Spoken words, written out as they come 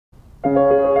Chapter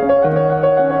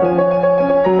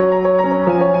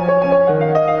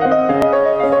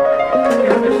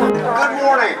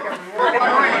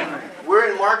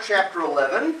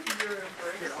 11,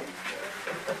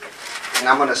 and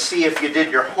I'm going to see if you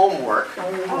did your homework.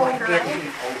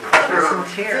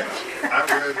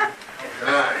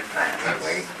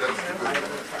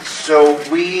 So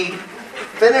we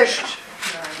finished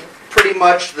pretty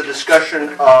much the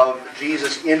discussion of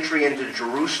Jesus' entry into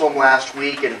Jerusalem last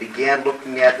week and began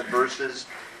looking at the verses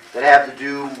that have to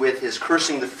do with his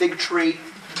cursing the fig tree,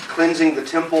 cleansing the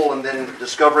temple, and then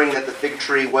discovering that the fig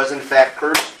tree was in fact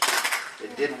cursed.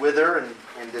 It did wither,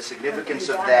 and the significance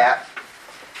of that.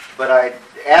 But I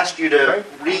asked you to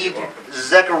read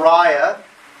Zechariah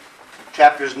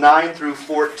chapters 9 through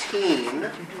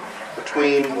 14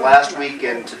 between last week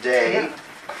and today,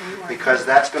 because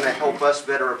that's going to help us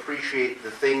better appreciate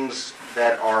the things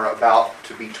that are about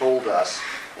to be told us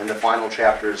in the final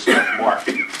chapters of Mark.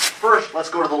 First, let's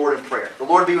go to the Lord in prayer. The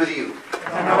Lord be with you.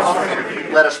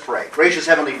 Let us pray. Gracious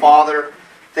Heavenly Father,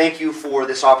 thank you for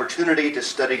this opportunity to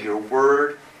study your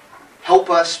word. Help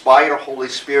us by your Holy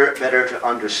Spirit better to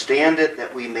understand it,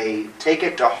 that we may take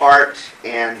it to heart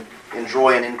and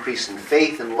enjoy an increase in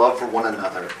faith and love for one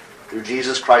another. Through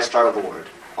Jesus Christ our Lord.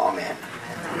 Amen.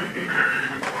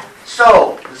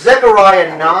 So,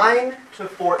 Zechariah 9 to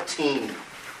 14.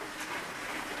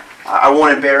 I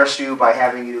won't embarrass you by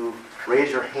having you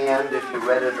raise your hand if you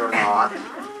read it or not.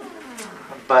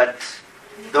 But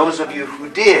those of you who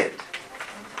did,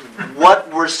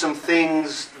 what were some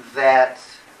things that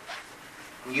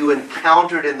you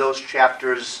encountered in those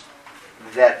chapters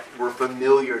that were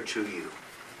familiar to you?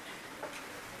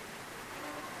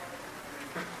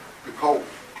 The cold.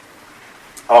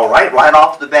 All right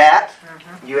off the bat,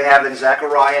 you have in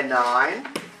Zechariah 9.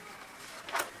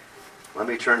 Let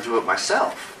me turn to it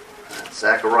myself.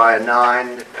 Zechariah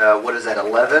 9, what is that,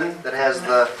 11? That has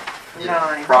the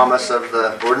promise of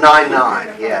the, or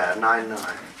 9:9. Yeah,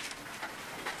 9:9.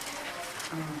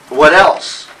 What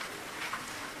else?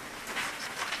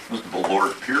 Was the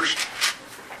Lord pierced?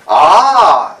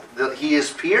 He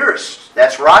is pierced.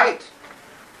 That's right.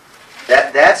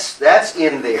 That's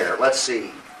in there. Let's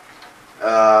see.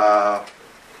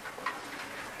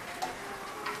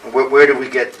 Where do we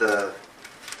get the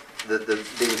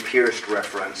being pierced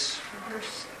reference?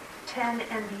 Verse 10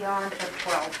 and beyond of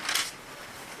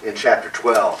 12. In chapter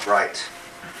 12, right.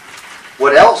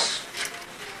 What else?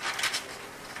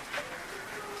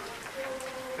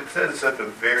 It says at the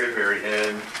very, very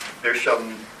end, there shall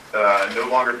no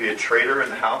longer be a traitor in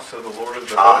the house of the Lord of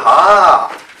the hosts.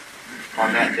 Aha!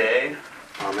 On that day.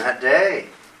 On that day.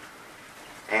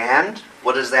 And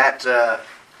what does that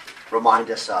remind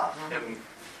us of? Him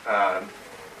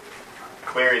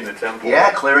clearing the temple.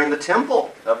 Yeah, clearing the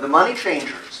temple of the money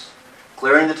changers.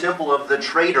 Clearing the temple of the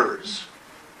traders.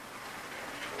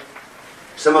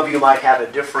 Some of you might have a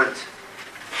different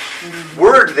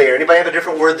word there. Anybody have a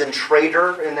different word than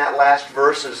trader in that last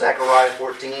verse of Zechariah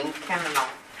 14?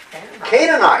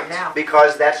 Canaanite. Yeah.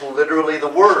 Because that's literally the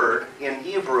word in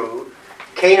Hebrew.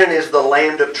 Canaan is the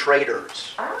land of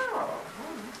traders. Oh.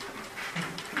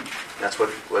 That's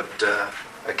what a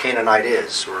Canaanite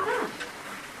is, or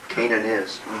Canaan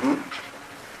is.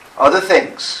 Other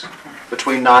things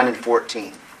between 9 and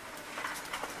 14.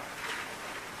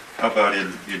 How about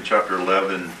in chapter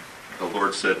 11, the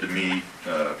Lord said to me,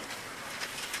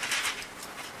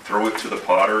 throw it to the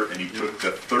potter, and he took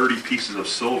the 30 pieces of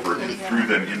silver and he threw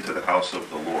them into the house of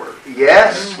the Lord.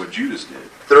 Yes. That's what Judas did.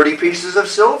 30 pieces of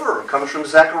silver comes from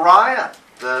Zechariah.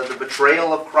 The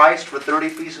betrayal of Christ for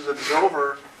 30 pieces of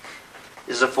silver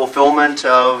is a fulfillment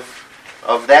of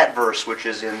that verse, which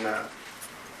is in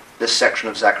this section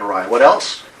of Zechariah. What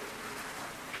else?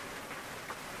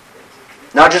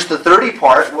 Not just the 30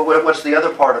 part. What's the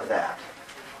other part of that?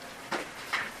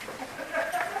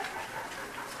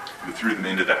 You threw them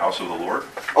into the house of the Lord.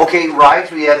 Okay, right.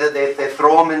 Yeah, they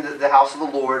throw them into the house of the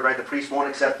Lord. Right. The priest won't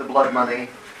accept the blood money.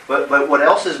 But what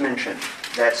else is mentioned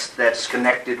that's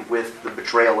connected with the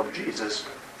betrayal of Jesus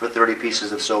for 30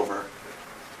 pieces of silver?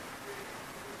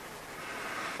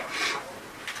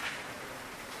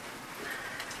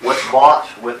 What's bought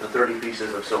with the 30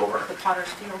 pieces of silver? The potter's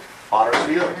field. Potter's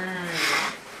field.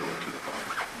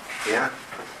 Yeah.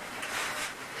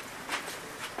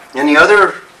 Any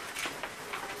other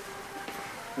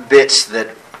bits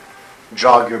that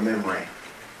jog your memory?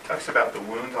 Talks about the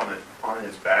wounds on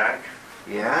his back.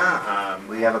 Yeah.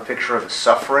 We have a picture of the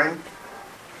suffering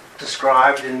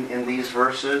described in these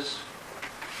verses.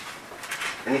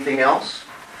 Anything else?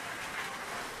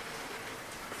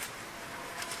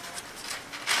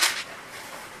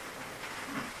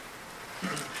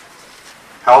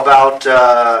 How about,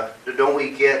 don't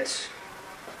we get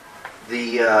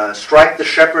the strike the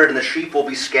shepherd and the sheep will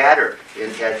be scattered in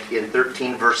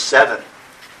 13 verse 7?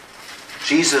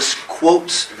 Jesus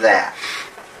quotes that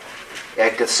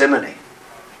at Gethsemane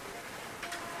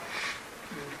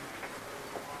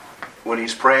when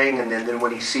he's praying, and then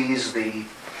when he sees the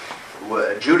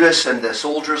Judas and the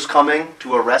soldiers coming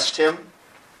to arrest him.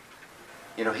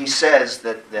 He says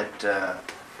that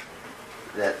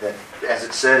as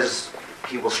it says,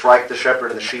 he will strike the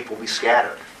shepherd and the sheep will be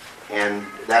scattered. And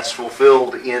that's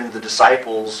fulfilled in the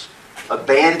disciples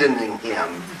abandoning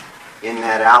him in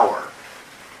that hour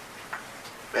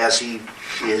as he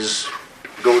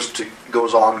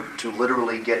goes on to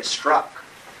literally get struck.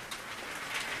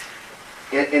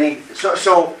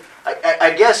 So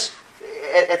I guess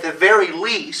at the very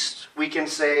least we can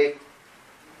say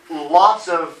lots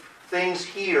of things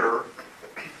here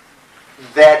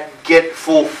that get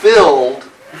fulfilled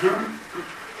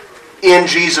in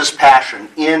Jesus' passion,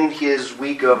 in his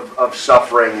week of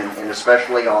suffering, and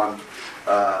especially on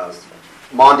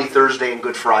Maundy Thursday and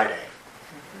Good Friday.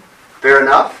 Fair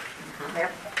enough?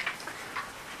 Yep.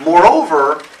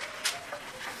 Moreover,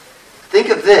 think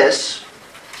of this.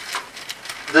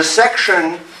 The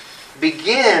section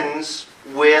begins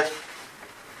with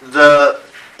the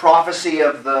prophecy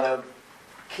of the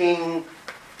king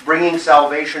bringing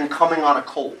salvation, coming on a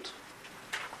colt,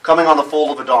 coming on the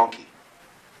foal of a donkey.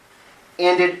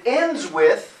 And it ends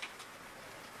with,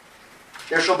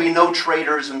 there shall be no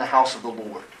traitors in the house of the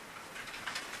Lord.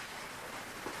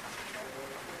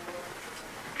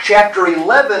 Chapter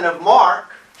 11 of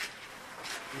Mark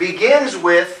begins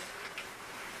with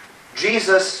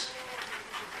Jesus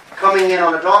coming in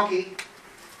on a donkey,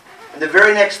 and the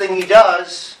very next thing he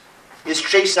does is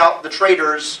chase out the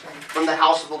traitors from the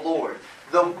house of the Lord.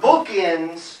 The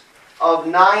bookends of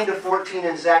 9 to 14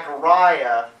 in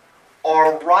Zechariah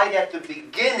are right at the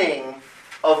beginning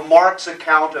of Mark's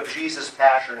account of Jesus'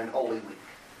 Passion and Holy Week.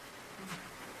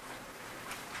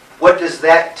 What does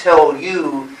that tell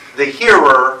you, the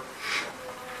hearer,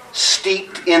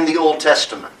 steeped in the Old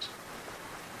Testament?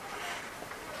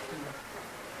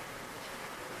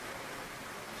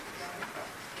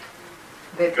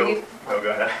 Go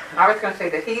ahead. I was going to say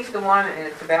that he's the one and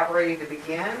it's about ready to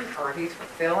begin, or he's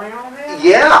fulfilling all this?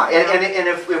 Yeah, and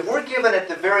if we're given at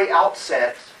the very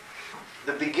outset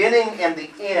the beginning and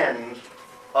the end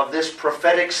of this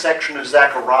prophetic section of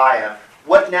Zechariah,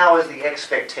 what now is the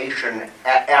expectation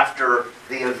after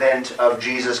the event of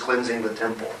Jesus cleansing the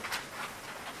temple?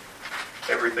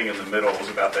 Everything in the middle is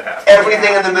about to happen.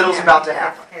 Everything in the middle is about to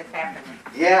happen. It's happening.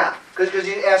 Yeah, because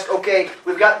you ask, okay,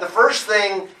 we've got the first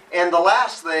thing and the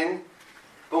last thing,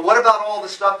 but what about all the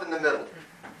stuff in the middle?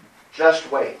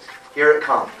 Just wait. Here it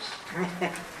comes.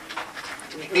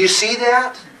 Do you see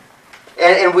that?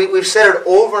 And we've said it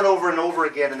over and over and over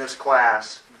again in this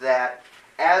class, that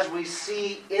as we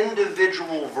see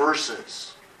individual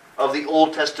verses of the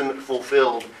Old Testament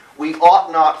fulfilled, we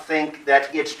ought not think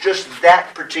that it's just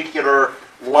that particular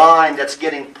line that's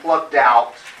getting plucked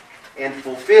out and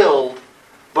fulfilled,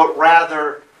 but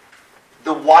rather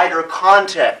the wider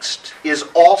context is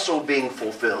also being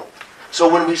fulfilled.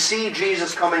 So when we see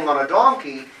Jesus coming on a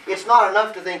donkey, it's not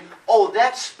enough to think, oh,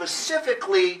 that's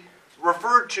specifically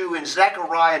referred to in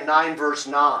Zechariah 9 verse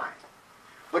 9.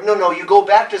 But no, you go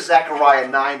back to Zechariah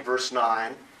 9 verse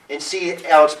 9 and see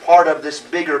how it's part of this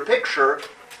bigger picture.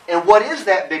 And what is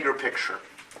that bigger picture?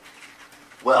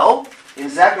 Well, in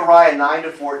Zechariah 9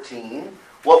 to 14,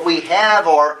 what we have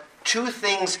are two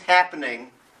things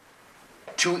happening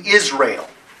to Israel.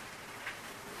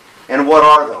 And what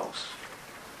are those?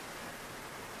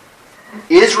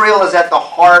 Israel is at the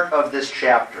heart of this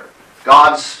chapter.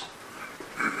 God's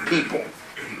people.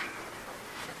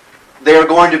 They are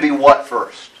going to be what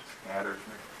first?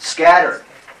 Scattered.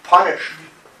 Punished.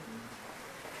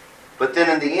 But then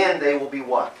in the end, they will be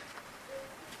what?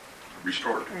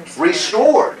 Restored.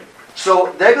 Restored.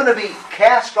 So they're going to be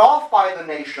cast off by the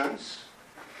nations,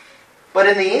 but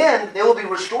in the end, they will be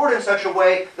restored in such a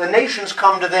way the nations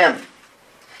come to them.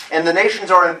 And the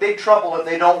nations are in big trouble if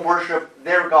they don't worship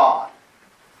their God.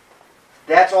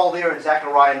 That's all there in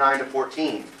Zechariah 9 to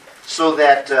 14. So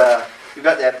that you've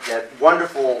got that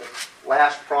wonderful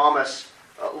last promise.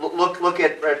 Look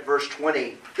at verse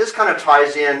 20. This kind of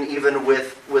ties in even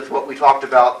with what we talked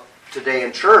about today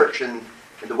in church and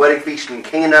the wedding feast in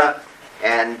Cana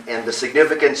and the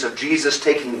significance of Jesus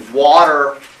taking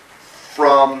water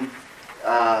from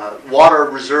water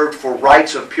reserved for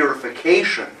rites of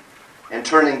purification and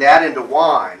turning that into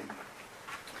wine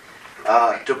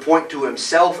to point to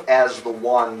himself as the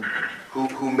one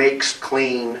who makes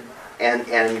clean and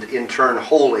in turn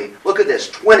holy. Look at this,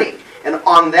 20. And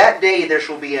on that day there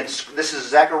shall be, this is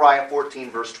Zechariah 14,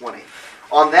 verse 20.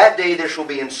 On that day there shall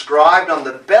be inscribed on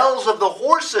the bells of the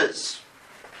horses,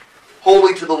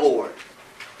 holy to the Lord.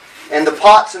 And the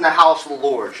pots in the house of the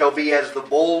Lord shall be as the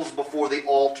bowls before the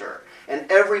altar.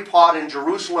 And every pot in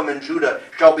Jerusalem and Judah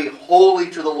shall be holy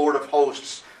to the Lord of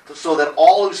hosts, so that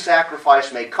all who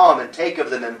sacrifice may come and take of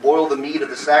them and boil the meat of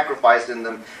the sacrifice in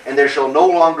them. And there shall no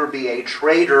longer be a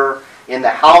traitor in the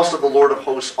house of the Lord of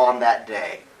hosts on that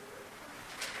day.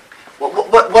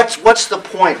 What's the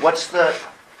point? What's the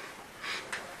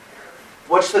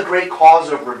great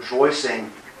cause of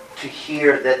rejoicing to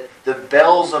hear that the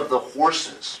bells of the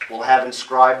horses will have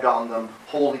inscribed on them,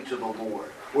 holy to the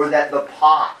Lord? Or that the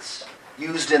pots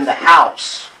used in the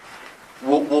house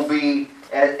will be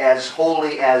as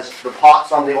holy as the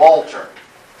pots on the altar?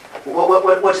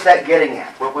 What's that getting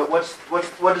at?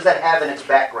 What does that have in its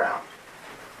background?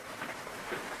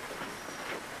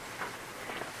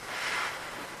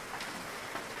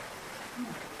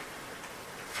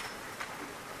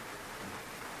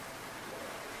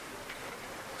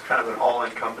 Kind of an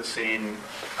all-encompassing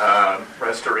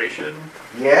restoration.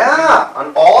 Yeah,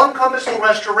 an all-encompassing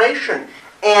restoration.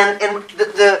 And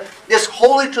this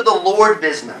holy to the Lord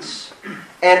business,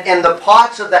 and the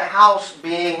pots of the house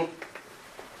being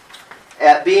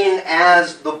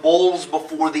as the bowls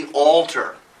before the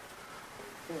altar.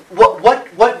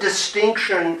 What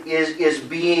distinction is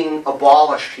being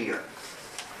abolished here?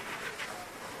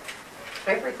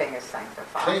 Everything is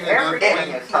sanctified. Clean and Everything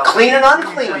unclean. is holy. Clean and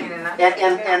unclean, Clean and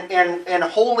unclean. and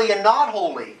holy and not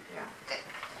holy.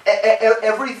 Yeah.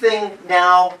 Everything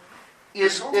now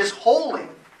is holy.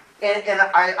 And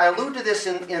I allude to this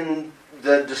in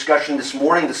the discussion this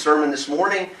morning, the sermon this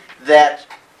morning, that,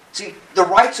 see, the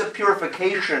rites of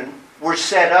purification were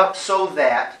set up so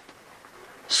that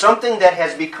something that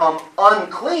has become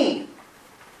unclean,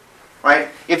 right?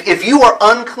 If you are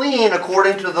unclean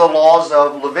according to the laws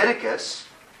of Leviticus,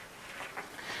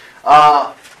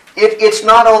 it's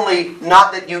not only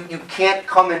not that you can't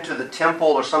come into the temple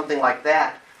or something like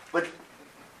that, but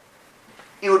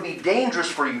it would be dangerous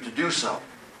for you to do so.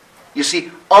 You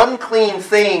see, unclean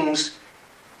things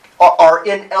are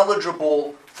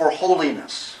ineligible for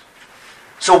holiness.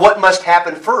 So what must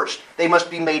happen first? They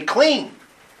must be made clean.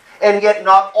 And yet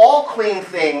not all clean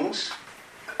things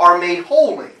are made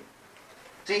holy.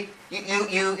 See,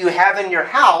 you have in your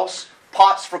house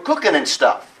pots for cooking and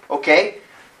stuff, okay?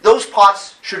 Those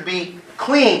pots should be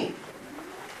clean.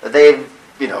 They,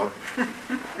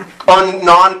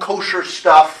 non-kosher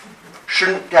stuff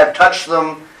shouldn't have touched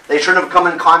them. They shouldn't have come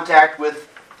in contact with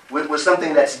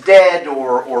something that's dead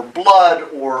or blood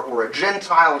or a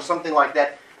Gentile or something like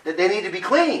that. That they need to be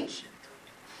clean.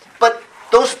 But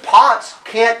those pots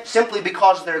can't, simply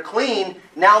because they're clean,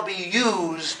 now be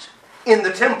used in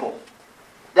the temple.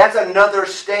 That's another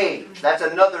stage. That's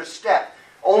another step.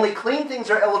 Only clean things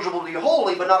are eligible to be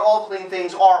holy, but not all clean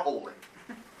things are holy.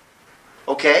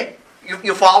 Okay?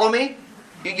 You follow me?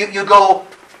 You go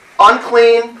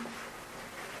unclean,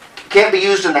 can't be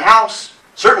used in the house,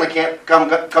 certainly can't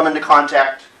come into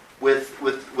contact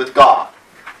with God.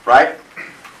 Right?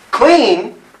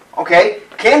 Clean, okay,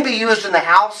 can be used in the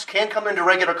house, can come into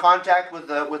regular contact with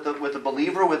a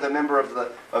believer, with a member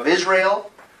of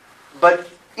Israel, but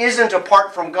isn't,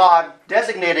 apart from God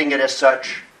designating it as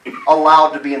such,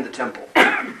 allowed to be in the temple.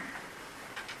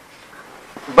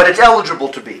 But it's eligible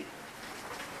to be,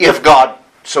 if God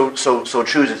so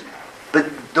chooses. But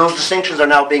those distinctions are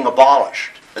now being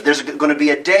abolished. There's going to be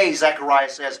a day, Zechariah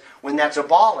says, when that's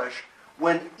abolished,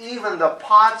 when even the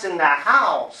pots in the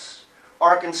house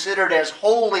are considered as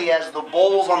holy as the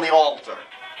bowls on the altar.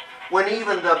 When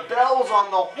even the bells on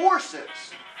the horses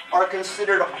are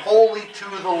considered holy to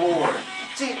the Lord.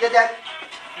 See, that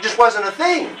just wasn't a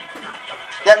thing.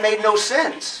 That made no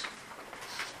sense.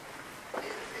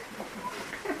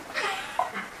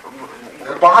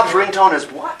 Bob's ringtone is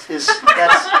what?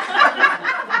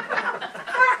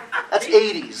 That's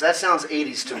 80s. That sounds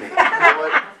 80s to me. You know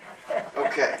what?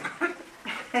 Okay.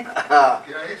 Yeah,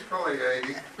 he's probably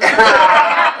 80.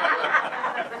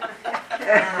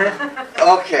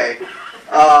 Okay.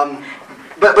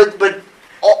 But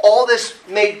all this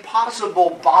made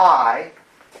possible by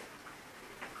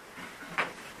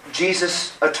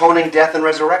Jesus' atoning death and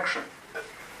resurrection.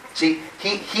 See,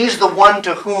 he's the one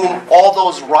to whom all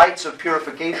those rites of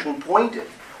purification pointed.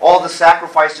 All the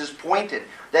sacrifices pointed.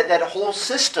 That whole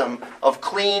system of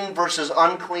clean versus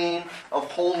unclean, of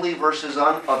holy versus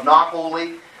of not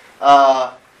holy,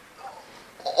 all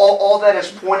that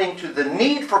is pointing to the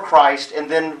need for Christ and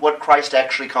then what Christ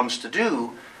actually comes to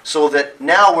do, so that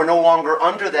now we're no longer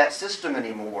under that system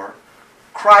anymore.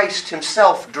 Christ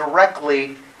himself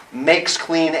directly makes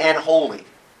clean and holy.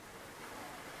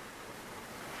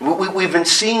 We've been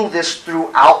seeing this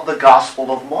throughout the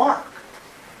Gospel of Mark,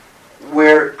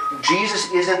 where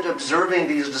Jesus isn't observing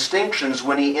these distinctions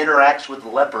when he interacts with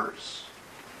lepers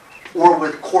or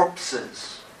with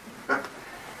corpses.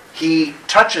 He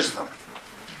touches them.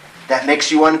 That makes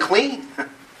you unclean.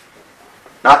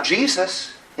 Not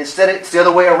Jesus. Instead, it's the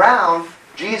other way around.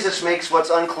 Jesus makes what's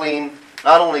unclean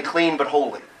not only clean, but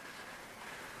holy.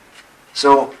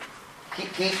 So,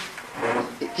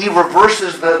 he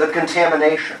reverses the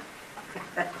contamination.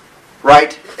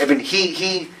 Right? I mean,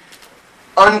 he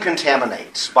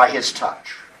uncontaminates by his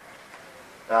touch.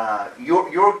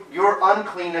 Your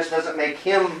uncleanness doesn't make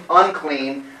him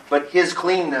unclean, but his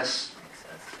cleanness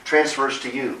transfers to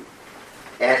you.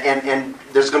 And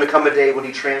there's going to come a day when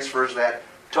he transfers that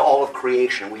to all of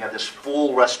creation. We have this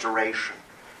full restoration.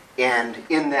 And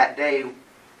in that day,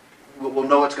 we'll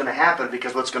know what's going to happen,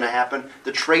 because what's going to happen?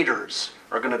 The traitors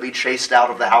are going to be chased out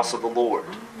of the house of the Lord.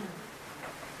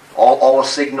 All a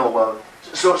signal of...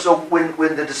 So when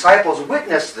the disciples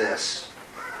witness this,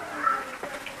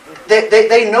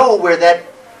 they know where that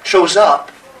shows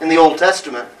up in the Old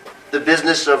Testament. The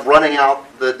business of running out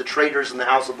the traitors in the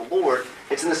house of the Lord.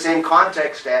 It's in the same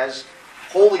context as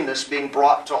holiness being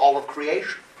brought to all of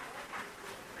creation.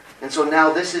 And so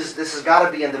now this has got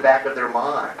to be in the back of their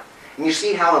mind. And you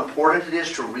see how important it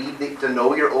is to read, to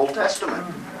know your Old Testament.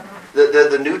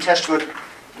 The New Testament,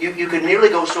 you could nearly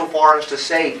go so far as to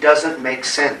say, doesn't make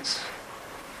sense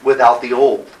without the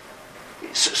Old.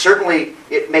 Certainly,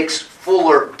 it makes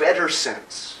fuller, better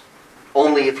sense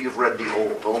only if you've read the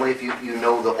Old, only if you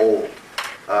know the Old.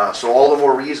 So all the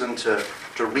more reason to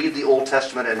read the Old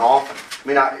Testament and often. I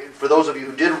mean, for those of you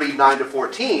who did read 9 to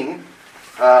 14,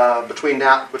 between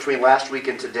last week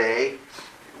and today,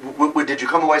 did you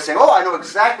come away saying, "Oh, I know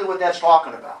exactly what that's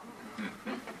talking about"?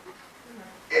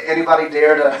 Anybody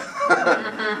dare to?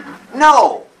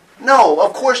 No,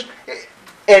 of course.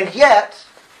 And yet,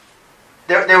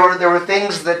 there were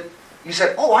things that you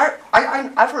said, "Oh,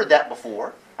 I've heard that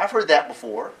before. I've heard that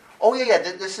before. Oh yeah,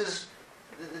 this is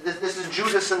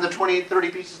Judas and the 30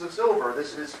 pieces of silver.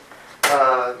 This is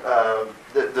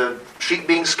the sheep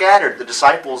being scattered. The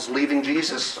disciples leaving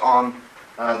Jesus on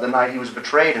the night he was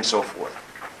betrayed, and so forth."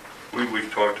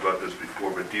 We've talked about this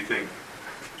before, but do you think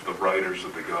the writers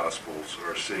of the Gospels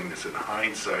are seeing this in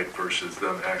hindsight versus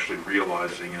them actually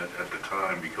realizing it at the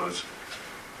time? Because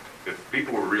if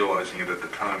people were realizing it at the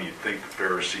time, you'd think the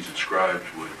Pharisees and scribes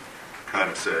would kind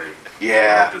of say,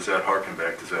 "Yeah, does that harken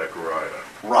back to Zechariah?"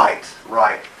 Right.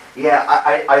 Yeah,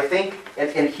 I think,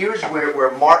 and here's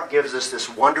where Mark gives us this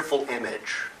wonderful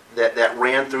image that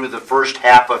ran through the first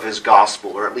half of his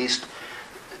gospel, or at least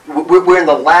we're in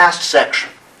the last section.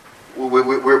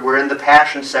 We're in the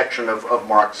Passion section of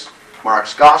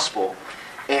Mark's gospel,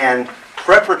 and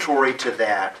preparatory to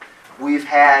that, we've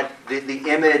had the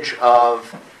image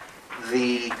of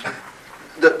the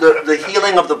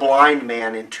healing of the blind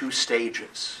man in 2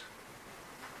 stages.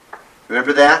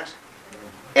 Remember that?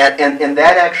 And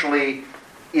that actually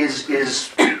is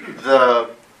the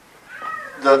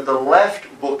left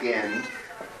bookend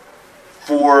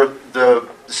for the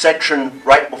section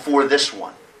right before this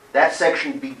one. That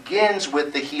section begins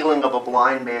with the healing of a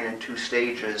blind man in 2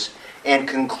 stages and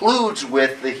concludes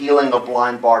with the healing of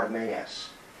blind Bartimaeus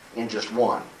in just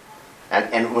 1.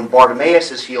 And when Bartimaeus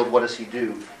is healed, what does he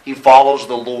do? He follows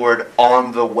the Lord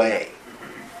on the way.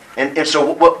 And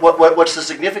so what's the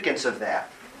significance of that?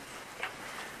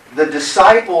 The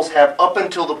disciples have, up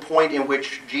until the point in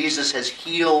which Jesus has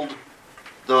healed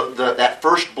that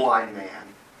first blind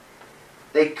man,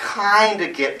 they kind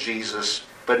of get Jesus,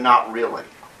 but not really.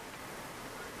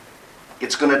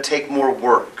 It's going to take more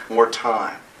work, more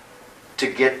time to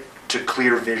get to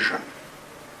clear vision.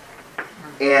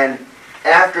 And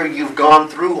after you've gone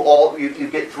through you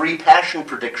get 3 passion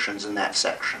predictions in that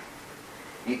section.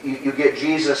 You get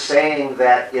Jesus saying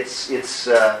that it's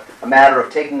a matter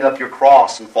of taking up your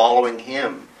cross and following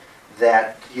Him,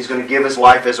 that He's going to give His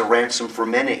life as a ransom for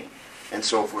many, and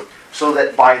so forth. So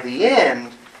that by the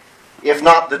end, if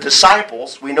not the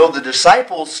disciples, we know the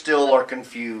disciples still are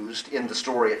confused in the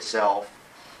story itself,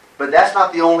 but that's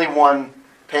not the only one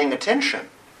paying attention.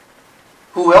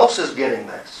 Who else is getting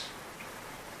this?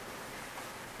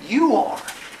 You are.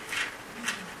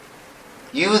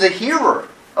 You, the hearer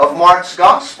of Mark's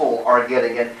gospel, are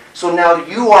getting it. So now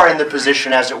you are in the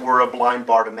position, as it were, of blind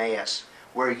Bartimaeus,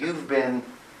 where you've been,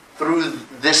 through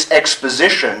this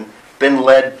exposition, been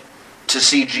led to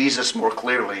see Jesus more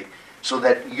clearly, so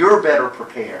that you're better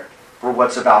prepared for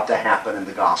what's about to happen in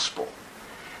the gospel.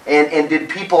 And did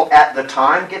people at the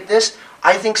time get this?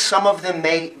 I think some of them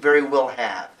may very well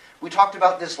have. We talked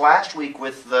about this last week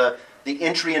with the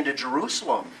entry into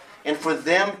Jerusalem. And for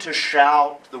them to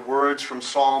shout the words from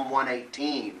Psalm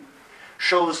 118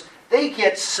 shows they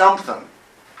get something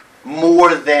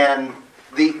more than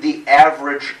the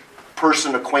average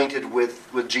person acquainted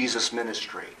with Jesus'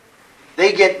 ministry.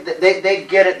 They get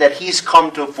it that he's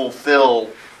come to fulfill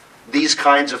these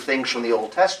kinds of things from the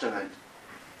Old Testament.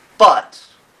 But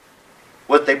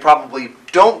what they probably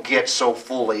don't get so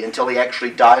fully until he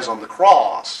actually dies on the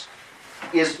cross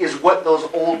is what those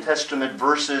Old Testament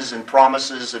verses and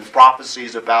promises and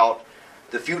prophecies about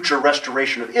the future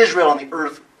restoration of Israel on the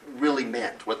earth really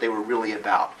meant, what they were really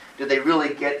about. Did they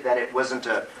really get that it wasn't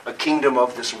a kingdom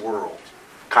of this world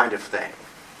kind of thing?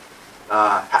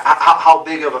 How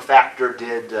big of a factor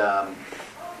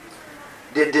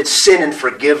did sin and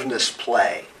forgiveness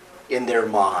play in their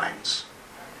minds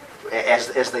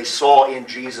as they saw in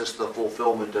Jesus the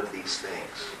fulfillment of these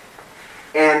things?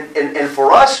 And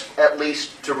for us, at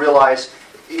least, to realize,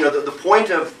 the point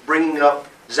of bringing up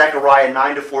Zechariah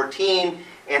 9-14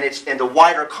 and the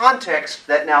wider context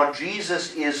that now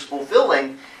Jesus is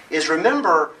fulfilling is,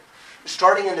 remember,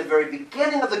 starting in the very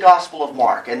beginning of the Gospel of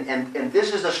Mark, and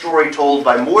this is a story told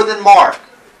by more than Mark.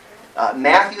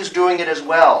 Matthew's doing it as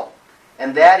well,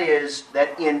 and that is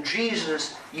that in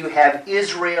Jesus you have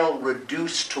Israel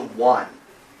reduced to one.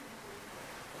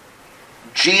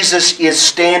 Jesus is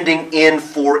standing in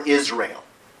for Israel.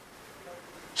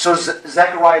 So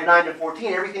Zechariah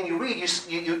 9-14, everything you read,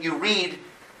 you read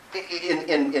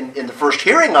in the first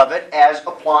hearing of it as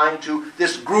applying to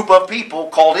this group of people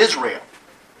called Israel.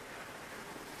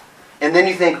 And then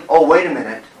you think, oh, wait a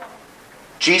minute.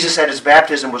 Jesus at his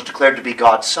baptism was declared to be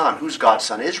God's Son. Who's God's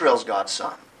Son? Israel's God's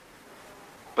Son.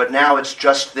 But now it's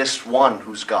just this one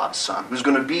who's God's Son, who's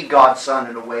going to be God's Son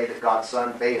in a way that God's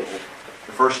Son failed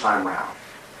the first time round.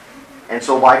 And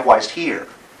so likewise here,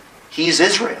 he's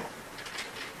Israel.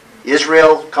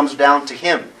 Israel comes down to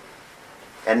him.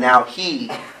 And now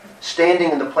he,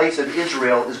 standing in the place of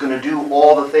Israel, is going to do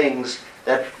all the things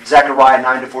that Zechariah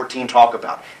 9-14 talk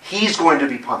about. He's going to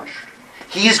be punished.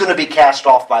 He's going to be cast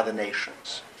off by the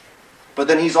nations. But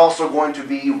then he's also going to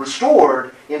be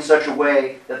restored in such a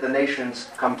way that the nations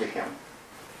come to him.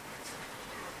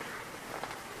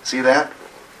 See that?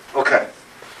 Okay.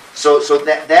 So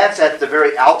that's at the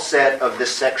very outset of this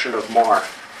section of Mark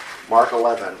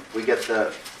 11. We get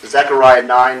the Zechariah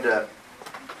 9-14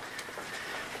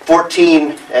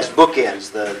 as bookends.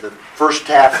 The first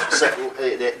half,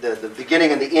 the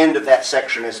beginning and the end of that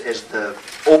section is the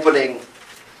opening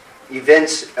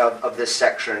events of this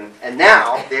section. And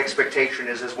now the expectation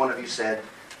is, as one of you said,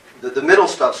 the middle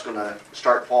stuff's going to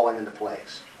start falling into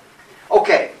place.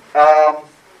 Okay,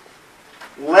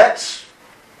 let's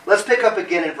pick up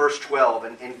again in verse 12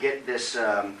 and get this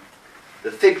the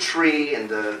fig tree and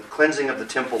the cleansing of the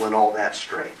temple and all that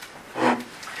straight.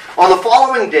 On the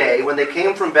following day, when they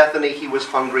came from Bethany, he was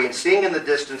hungry, and seeing in the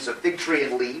distance a fig tree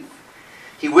and leaf,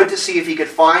 he went to see if he could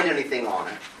find anything on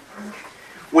it.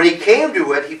 When he came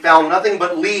to it, he found nothing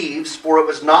but leaves, for it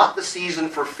was not the season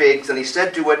for figs. And he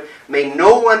said to it, "May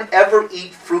no one ever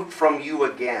eat fruit from you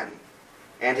again."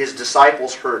 And his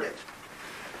disciples heard it.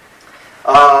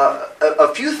 A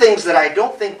few things that I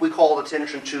don't think we called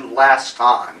attention to last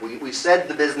time. We said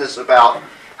the business about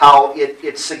how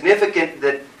it's significant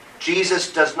that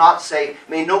Jesus does not say,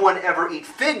 "May no one ever eat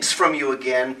figs from you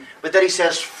again," but that he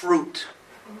says fruit.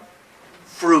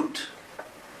 Fruit.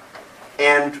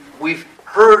 And we've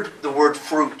heard the word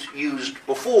fruit used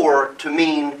before to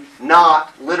mean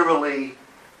not literally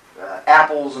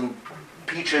apples and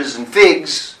peaches and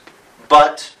figs,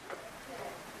 but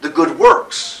the good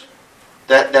works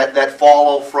that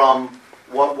follow from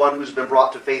one who's been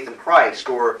brought to faith in Christ,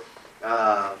 or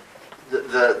the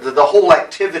whole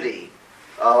activity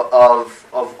of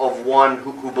one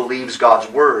who believes God's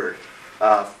word.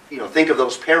 Think of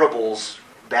those parables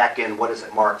back in,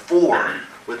 Mark 4,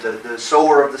 with the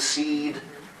sower of the seed,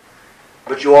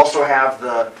 but you also have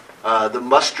the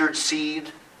mustard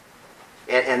seed,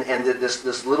 and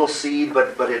this little seed,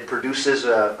 but it produces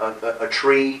a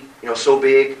tree, so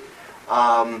big.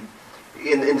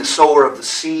 In the sower of the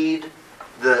seed,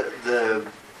 the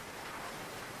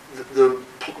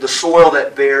soil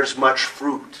that bears much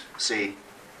fruit. See,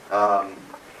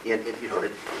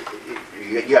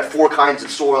 you got four kinds of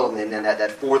soil, and then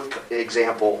that fourth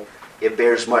example, it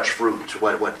bears much fruit.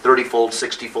 What 30-fold,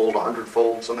 60-fold,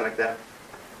 100-fold, something like that.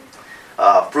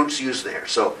 Fruit's used there.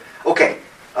 So, okay.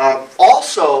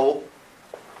 Also,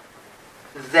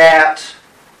 that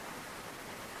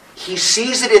he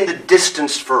sees it in the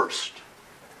distance first.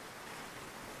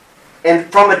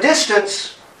 And from a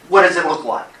distance, what does it look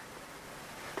like?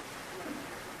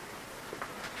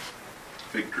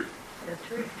 Fig tree.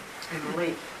 And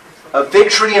leaf. A fig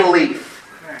tree and leaf.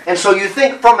 And so you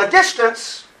think from a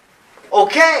distance,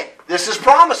 okay, this is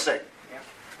promising.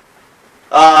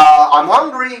 I'm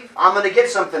hungry, I'm going to get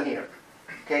something here.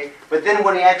 Okay, but then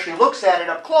when he actually looks at it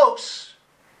up close,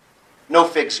 no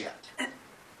figs yet.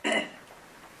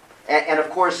 And of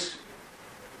course,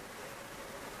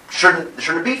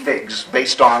 shouldn't be figs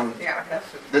based on Yeah, that's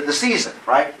the season,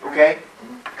 right? Okay,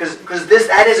 because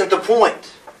that isn't the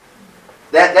point.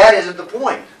 That isn't the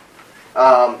point.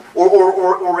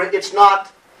 Or it's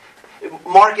not.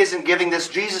 Mark isn't giving this.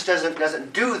 Jesus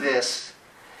doesn't do this,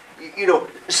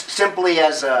 simply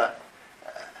as a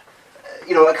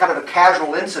kind of a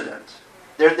casual incident.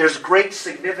 There's great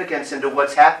significance into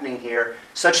what's happening here,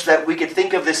 such that we could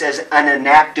think of this as an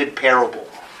enacted parable.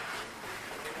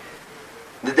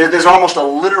 There's almost a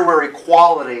literary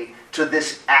quality to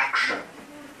this action.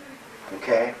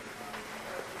 Okay?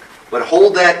 But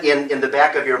hold that in the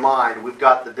back of your mind. We've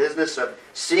got the business of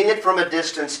seeing it from a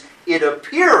distance, it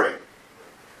appearing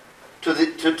to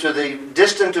the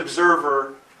distant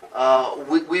observer,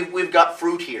 we've got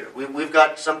fruit here. We've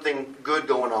got something good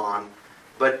going on,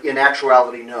 but in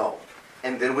actuality, no.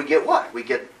 And then we get what? We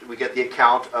get the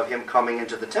account of him coming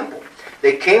into the temple.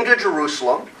 They came to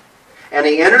Jerusalem, and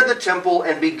he entered the temple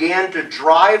and began to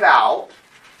drive out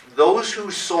those who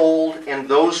sold and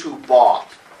those who bought.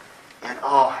 And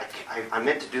I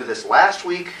meant to do this last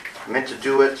week. I meant to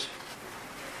do it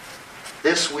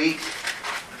this week,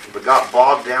 but got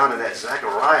bogged down in that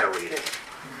Zechariah reading.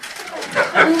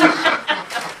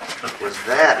 Was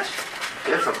that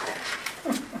difficult?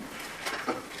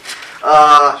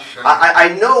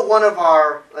 I know one of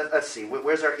our, let's see,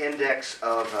 where's our index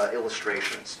of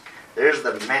illustrations? There's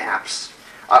the maps.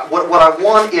 What I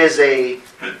want is the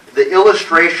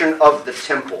illustration of the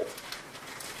temple.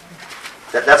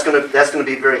 That's going to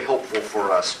be very helpful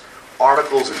for us.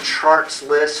 Articles and charts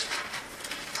list.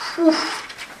 Whew.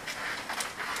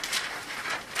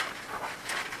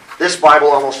 This Bible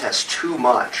almost has too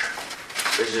much.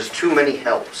 There's just too many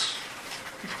helps.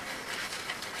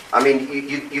 I mean,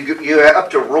 you're up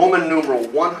to Roman numeral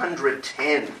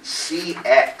 110,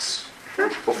 CX,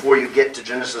 before you get to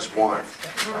Genesis 1.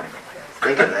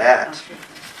 Think of that.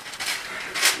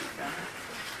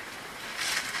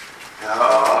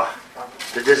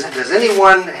 Does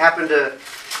anyone happen to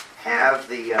have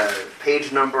the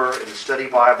page number in the study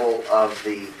Bible of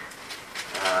the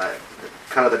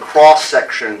kind of the cross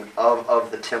section of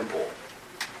the temple?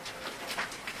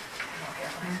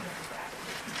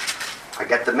 I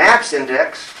got the maps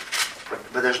index,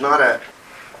 but there's not a.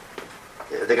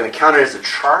 They're going to count it as a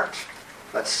chart.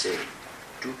 Let's see.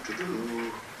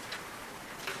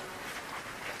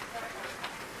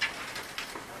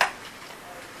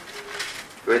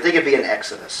 I think it'd be an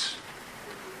Exodus.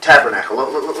 Tabernacle.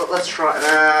 Let's try.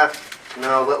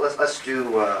 No. Let's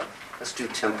do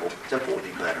temple. Temple would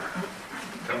be better.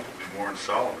 Temple would be more in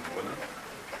Solomon, wouldn't it?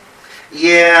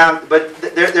 Yeah, but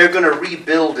they're going to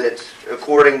rebuild it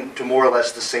according to more or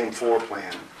less the same floor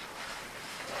plan.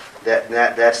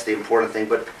 That's the important thing.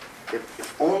 But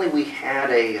if only we had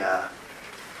a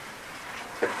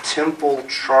temple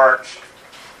chart.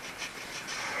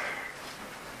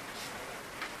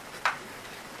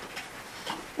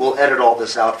 We'll edit all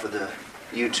this out for the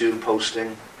YouTube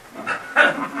posting.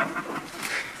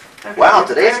 Wow,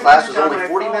 today's class was only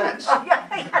 40 minutes.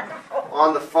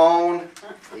 On the phone,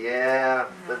 yeah,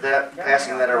 but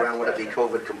passing that around wouldn't be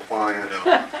COVID compliant.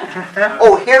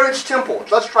 Oh, Herod's Temple.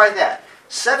 Let's try that.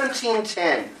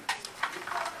 1710.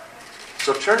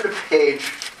 So turn to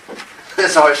page.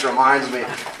 This always reminds me.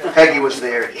 Peggy was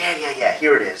there. Yeah.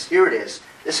 Here it is.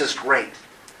 This is great.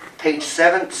 Page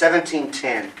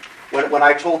 1710. When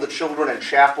I told the children in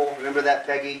chapel, remember that,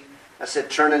 Peggy? I said,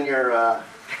 turn in your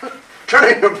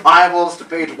Bibles to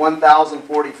page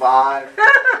 1045.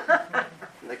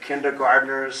 The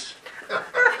kindergartners.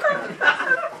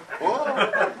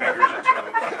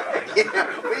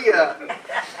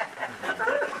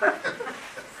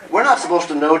 We're not supposed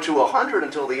to know to 100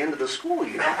 until the end of the school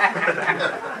year.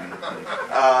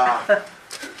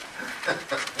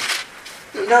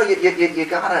 You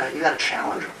gotta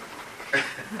challenge them.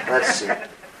 Let's see.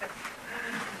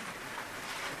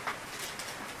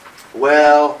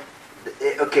 Well,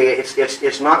 okay,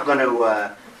 it's not going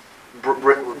to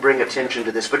bring attention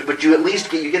to this, but you at least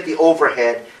get the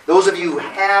overhead. Those of you who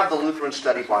have the Lutheran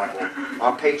Study Bible,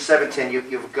 on page 710,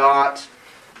 you've got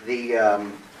the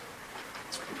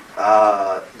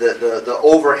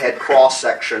overhead cross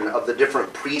section of the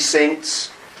different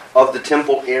precincts of the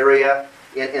temple area,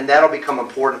 and that'll become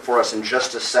important for us in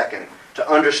just a second to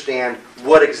understand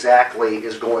what exactly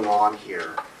is going on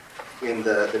here. in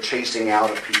the chasing out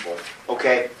of people.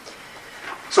 Okay?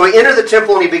 So he entered the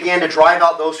temple and he began to drive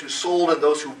out those who sold and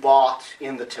those who bought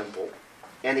in the temple.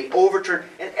 And he overturned,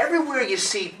 and everywhere you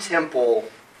see temple,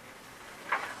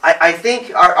 I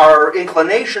think our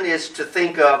inclination is to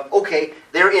think of, okay,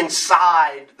 they're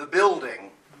inside the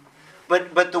building.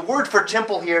 But the word for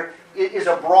temple here is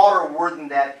a broader word than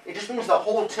that. It just means the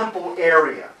whole temple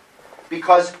area.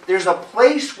 Because there's a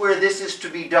place where this is to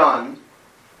be done,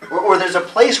 or there's a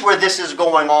place where this is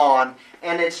going on,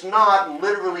 and it's not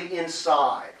literally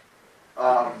inside.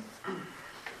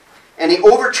 And he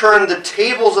overturned the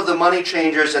tables of the money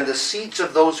changers and the seats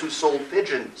of those who sold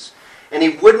pigeons. And he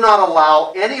would not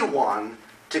allow anyone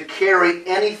to carry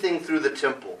anything through the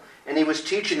temple. And he was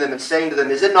teaching them and saying to them,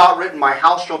 "Is it not written, my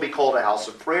house shall be called a house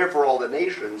of prayer for all the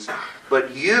nations,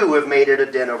 but you have made it a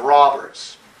den of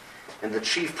robbers." And the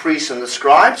chief priests and the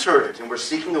scribes heard it and were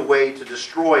seeking a way to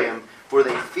destroy him, for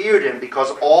they feared him,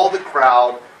 because all the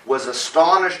crowd was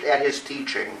astonished at his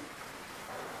teaching.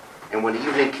 And when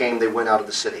evening came, they went out of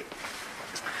the city.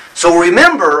 So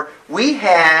remember, we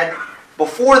had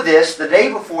before this, the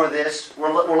day before this,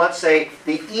 or let's say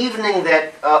the evening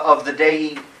of the day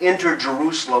he entered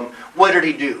Jerusalem, what did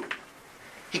he do?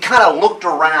 He kind of looked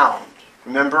around,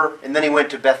 remember? And then he went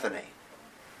to Bethany.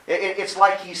 It's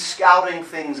like he's scouting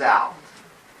things out.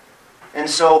 And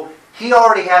so he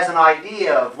already has an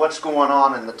idea of what's going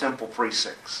on in the temple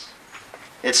precincts.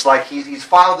 It's like he's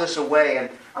filed this away, and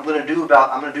I'm going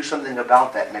to do something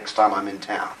about that next time I'm in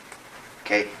town.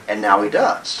 Okay? And now he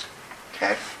does.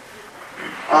 Okay?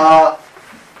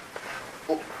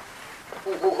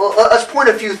 Let's point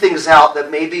a few things out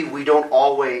that maybe we don't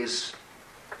always,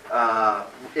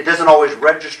 it doesn't always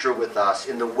register with us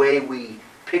in the way we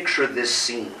picture this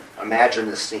scene. Imagine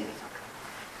this scene.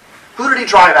 Who did he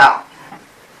drive out?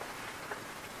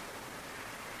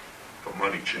 The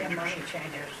money The changers. money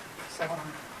changers. So,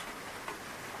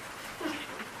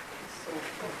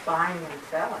 Buying and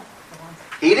selling.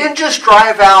 He didn't just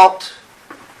drive out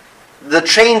the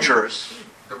changers,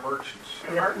 The merchants.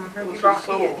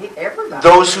 Everybody.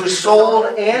 those who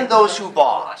sold and those who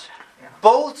bought.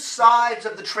 Both sides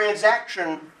of the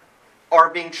transaction are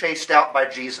being chased out by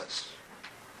Jesus.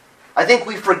 I think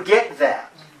we forget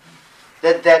that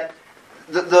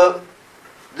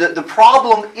the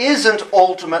problem isn't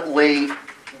ultimately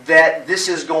that this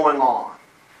is going on.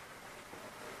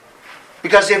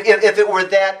 Because if it were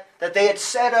that they had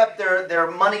set up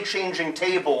their money-changing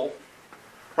table,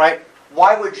 right,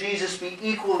 why would Jesus be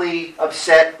equally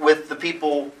upset with the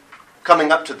people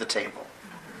coming up to the table?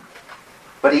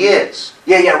 But he is.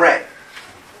 Yeah, Ray.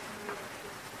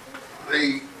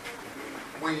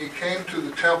 When you came to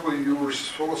the temple, you were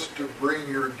supposed to bring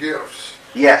your gifts.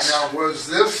 Yes. Now, was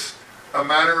this a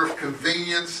matter of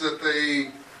convenience that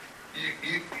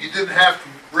you didn't have to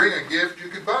bring a gift, you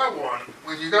could buy one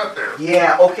when you got there?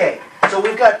 Yeah, okay. So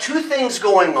we've got two things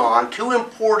going on, two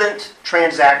important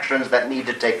transactions that need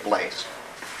to take place.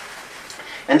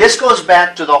 And this goes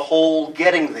back to the whole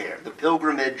getting there, the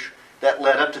pilgrimage that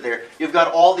led up to there. You've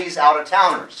got all these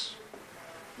out-of-towners.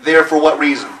 There for what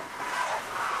reason?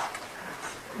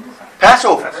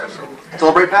 Passover.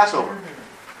 Celebrate Passover.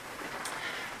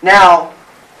 Now,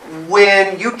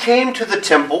 when you came to the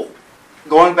temple,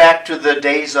 going back to the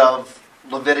days of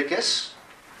Leviticus,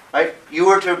 right? You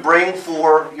were to bring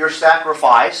for your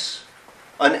sacrifice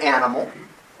an animal.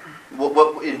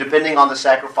 Depending on the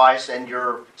sacrifice and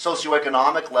your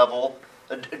socioeconomic level,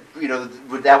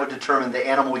 that would determine the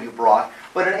animal you brought.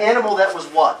 But an animal that was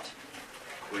what?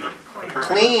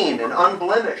 Clean and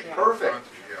unblemished. Perfect.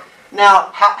 Now,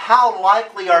 how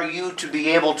likely are you to be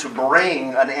able to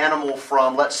bring an animal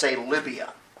from, let's say,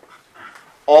 Libya,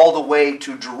 all the way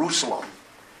to Jerusalem,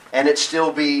 and it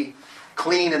still be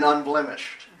clean and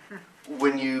unblemished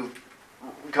when you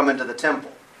come into the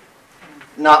temple?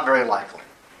 Not very likely.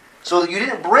 So you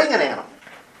didn't bring an animal.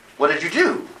 What did you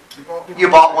do? You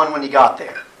bought one when you got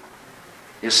there.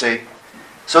 You see?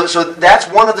 So that's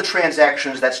one of the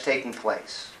transactions that's taking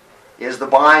place, is the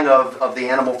buying of the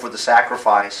animal for the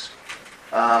sacrifice.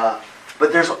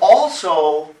 But there's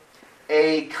also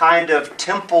a kind of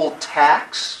temple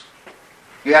tax.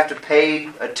 You have to pay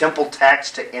a temple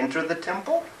tax to enter the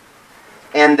temple.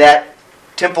 And that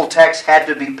temple tax had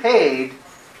to be paid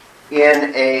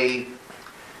in a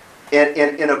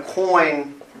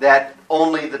coin that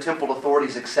only the temple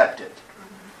authorities accepted.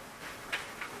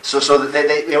 So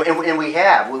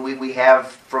that we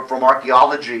have from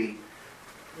archaeology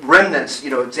remnants,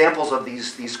 examples of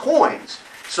these coins.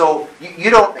 So you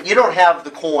don't have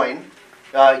the coin,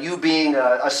 you being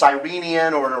a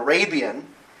Cyrenian or an Arabian,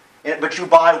 but you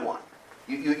buy one.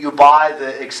 You buy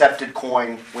the accepted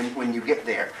coin when you get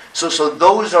there. So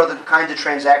those are the kinds of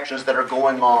transactions that are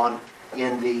going on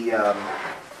in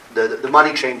the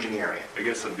money changing area. I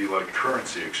guess it'd be like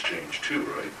currency exchange too,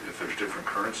 right? If there's different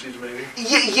currencies maybe?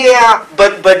 Yeah,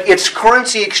 but it's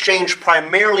currency exchange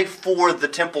primarily for the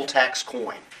temple tax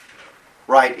coin,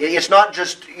 right? It's not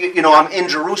just, I'm in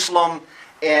Jerusalem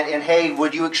and hey,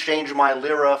 would you exchange my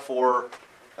lira for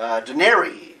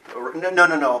denarii?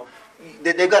 No.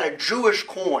 They've got a Jewish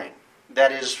coin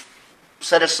that is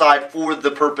set aside for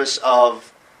the purpose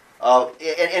of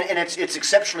and it's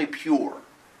exceptionally pure.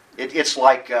 It's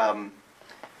like,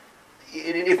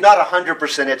 if not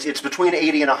 100%, it's between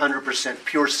 80 and 100%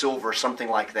 pure silver, something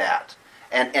like that.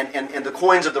 And the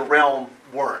coins of the realm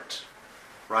weren't,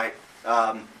 right?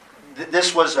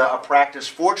 This was a practice.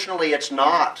 Fortunately, it's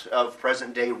not of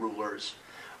present-day rulers,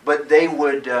 but they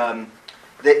would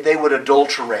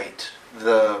adulterate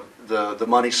the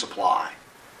money supply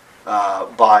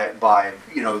by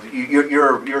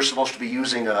you're supposed to be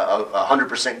using a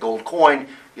 100% gold coin.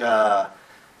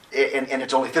 And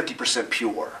it's only 50%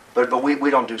 pure. But we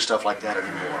don't do stuff like that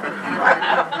anymore.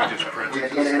 We just print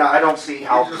it. And I don't see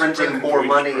how We just printing print more it.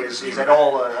 money is at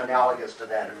all analogous to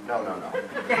that. No.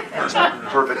 It's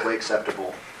perfectly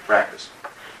acceptable practice.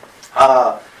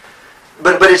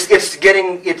 But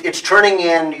it's turning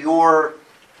in your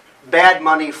bad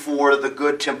money for the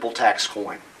good temple tax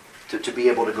coin to be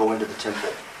able to go into the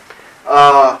temple.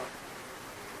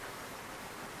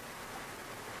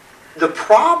 The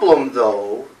problem,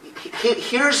 though,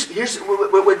 here's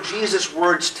what Jesus'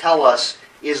 words tell us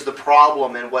is the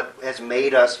problem, and what has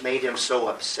made him so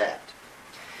upset,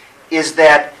 is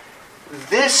that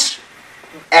this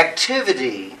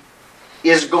activity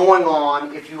is going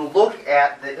on. If you look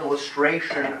at the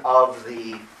illustration of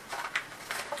the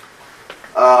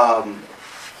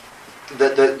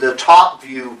top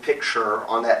view picture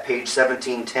on that page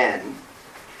 1710,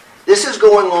 this is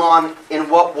going on in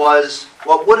what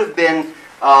would have been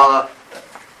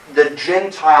the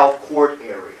Gentile court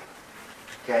area.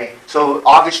 Okay, so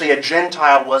obviously a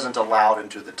Gentile wasn't allowed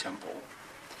into the temple.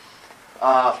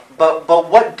 But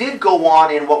what did go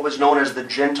on in what was known as the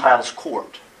Gentiles'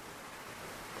 court?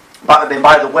 By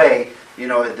the way,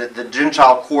 the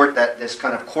Gentile court, this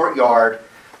kind of courtyard,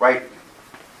 right?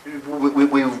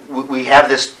 We have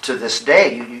this to this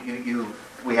day.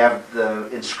 We have the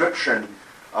inscription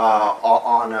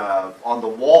on the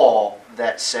wall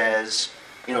that says,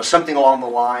 something along the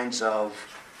lines of,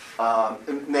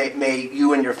 may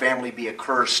you and your family be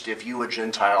accursed if you, a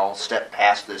Gentile, step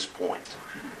past this point.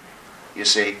 You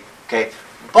see? Okay.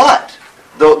 But,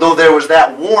 though there was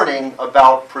that warning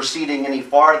about proceeding any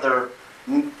farther,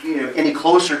 any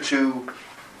closer to,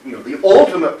 the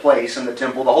ultimate place in the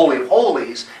temple, the Holy of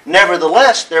Holies,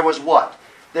 nevertheless, there was what?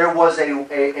 There was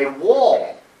a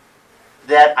wall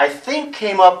that I think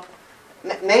came up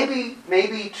maybe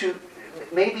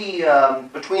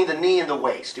between the knee and the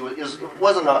waist. It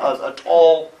wasn't a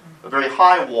tall, a very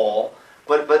high wall,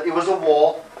 but it was a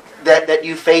wall that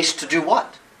you faced to do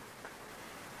what?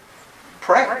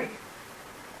 Pray.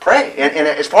 And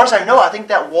as far as I know, I think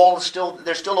that wall is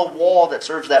there's still a wall that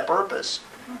serves that purpose.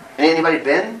 And anybody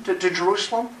been to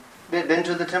Jerusalem? Been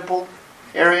to the temple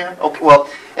area? Okay. Well,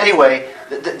 anyway,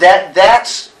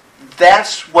 that's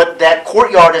what that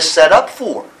courtyard is set up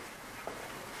for.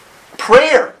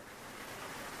 Prayer.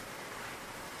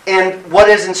 And what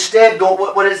is instead going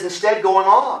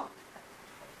on?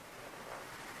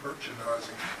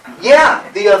 Merchandising. Yeah,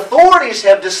 the authorities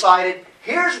have decided,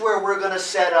 here's where we're going to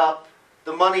set up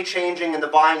the money changing and the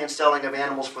buying and selling of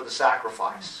animals for the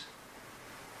sacrifice.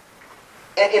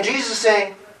 And Jesus is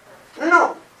saying,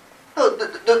 no.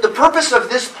 The purpose of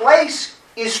this place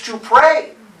is to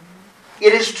pray.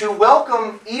 It is to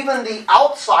welcome even the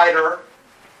outsider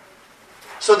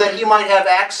so that he might have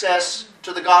access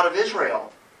to the God of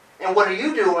Israel. And what are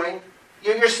you doing?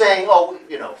 You're saying,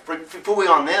 fooey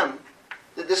on them.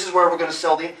 This is where we're going to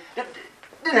sell the... It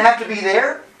didn't have to be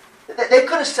there. They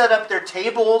could have set up their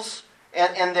tables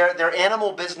and their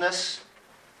animal business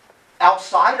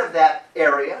outside of that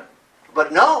area.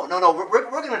 But no, we're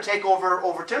going to take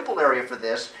over temple area for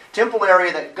this. Temple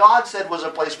area that God said was a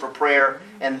place for prayer,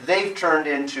 and they've turned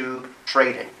into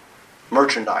trading,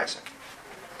 merchandising.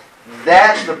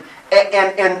 That's the...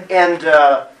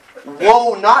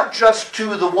 woe not just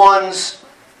to the ones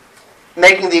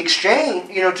making the exchange,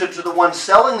 to the ones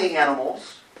selling the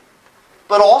animals,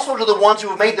 but also to the ones who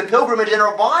have made the pilgrimage and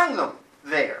are buying them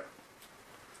there.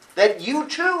 That you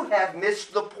too have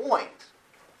missed the point.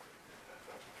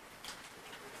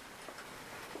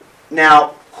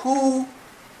 Now, who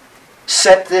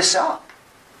set this up?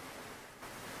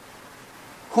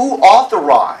 who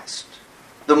authorized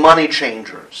the money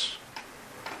changers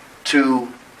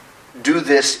to do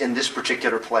this in this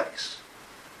particular place?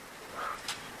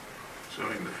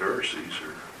 Assuming the Pharisees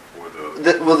or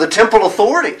the... Well, the temple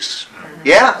authorities.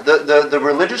 Yeah, the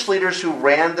religious leaders who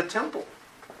ran the temple.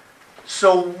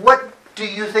 So what do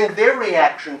you think their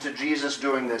reaction to Jesus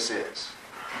doing this is?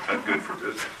 Not good for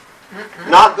business.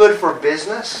 Not good for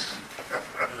business?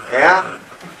 Yeah?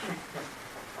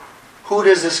 Who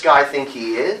does this guy think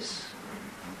he is?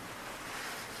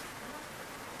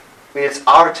 I mean, it's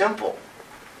our temple.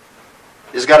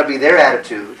 It's got to be their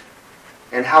attitude.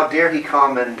 And how dare he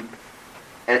come and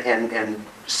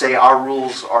say our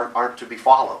rules aren't to be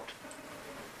followed?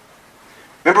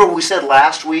 Remember what we said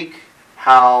last week?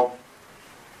 How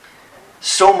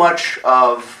so much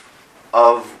of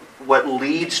what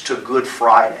leads to Good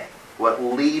Friday, what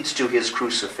leads to his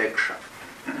crucifixion,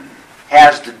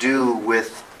 has to do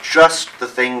with just the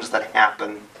things that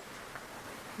happen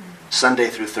Sunday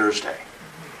through Thursday.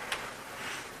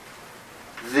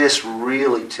 This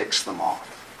really ticks them off.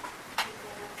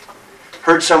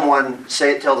 Heard someone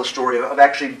tell the story of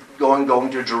actually going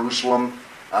to Jerusalem,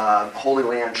 Holy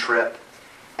Land trip,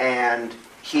 and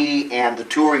he and the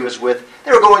tour he was with,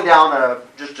 they were going down a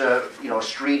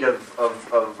street of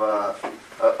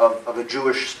a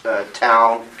Jewish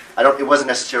town. It wasn't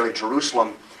necessarily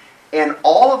Jerusalem, and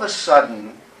all of a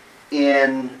sudden,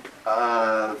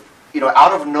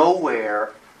 out of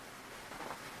nowhere,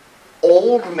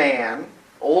 old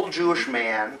Jewish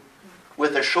man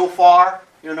with a shofar,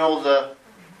 the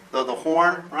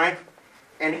horn, right?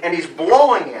 And he's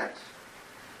blowing it,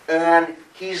 and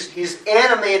he's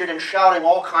animated and shouting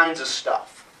all kinds of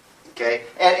stuff. Okay,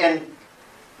 and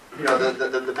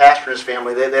the pastor and his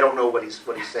family, they don't know what he's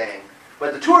saying,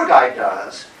 but the tour guide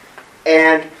does,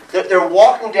 and they're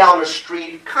walking down a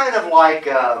street, kind of like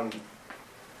a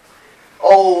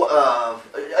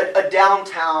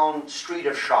downtown street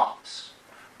of shops.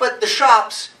 But the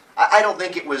shops, I don't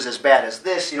think it was as bad as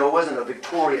this. It wasn't a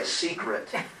Victoria's Secret,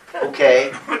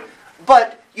 okay?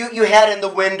 But you had in the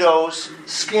windows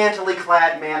scantily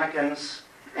clad mannequins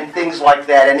and things like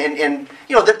that. And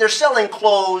they're selling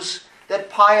clothes that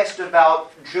pious,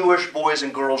 devout Jewish boys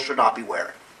and girls should not be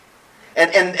wearing.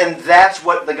 And that's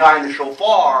what the guy in the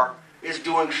shofar is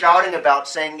doing, shouting about,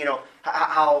 saying,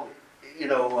 how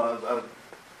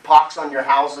pox on your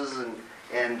houses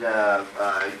and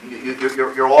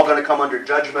you're all going to come under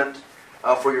judgment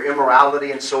for your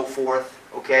immorality and so forth.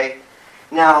 Okay,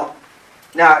 now,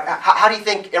 how do you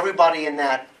think everybody in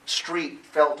that street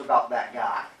felt about that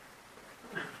guy?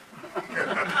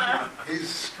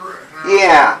 He's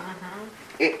yeah,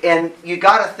 and you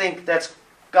got to think that's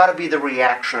got to be the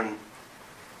reaction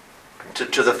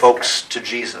to the folks to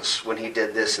Jesus when he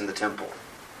did this in the temple.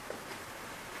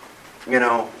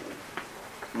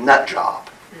 Nut job.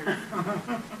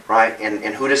 Right?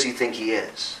 And who does he think he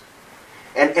is?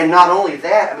 And not only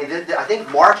that, I think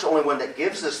Mark's the only one that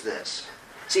gives us this.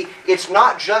 See, it's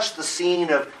not just the scene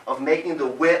of making the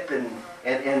whip and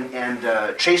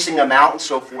chasing them out and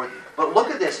so forth, but look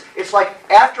at this. It's like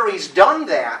after he's done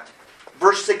that,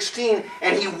 verse 16,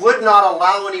 and he would not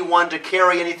allow anyone to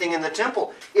carry anything in the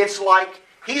temple. It's like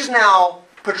he's now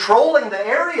patrolling the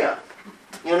area.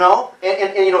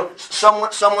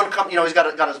 Someone come, he's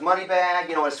got his money bag,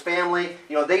 his family,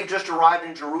 they've just arrived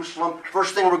in Jerusalem.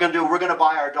 First thing we're going to do, we're going to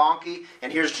buy our donkey,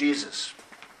 and here's Jesus.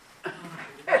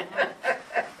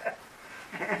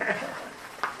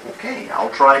 Okay, I'll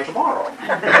try tomorrow.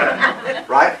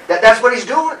 Right? That's what he's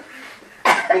doing.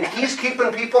 He's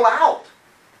keeping people out.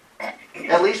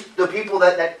 At least the people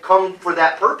that come for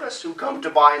that purpose, who come to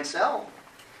buy and sell.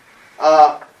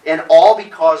 And all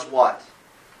because what?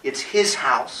 It's his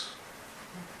house,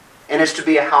 and it's to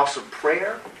be a house of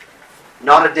prayer,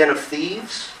 not a den of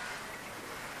thieves.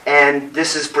 And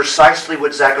this is precisely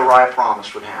what Zechariah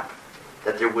promised would happen,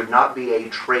 that there would not be a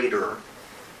traitor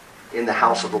in the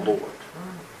house of the Lord.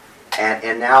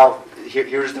 And now,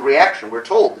 here's the reaction. We're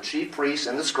told the chief priests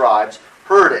and the scribes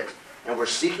heard it, and were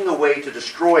seeking a way to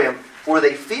destroy him, for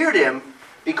they feared him,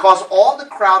 because all the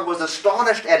crowd was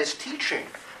astonished at his teaching.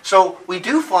 So we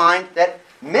do find that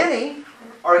many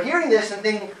are hearing this and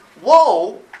thinking,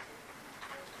 whoa,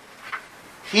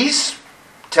 he's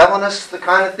telling us the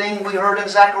kind of thing we heard in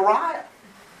Zechariah.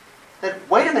 That,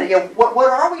 wait a minute, what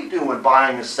are we doing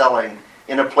buying and selling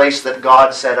in a place that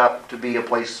God set up to be a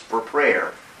place for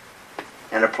prayer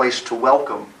and a place to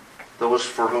welcome those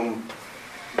for whom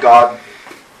God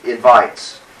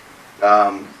invites?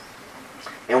 And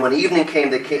when evening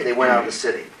came, they went out of the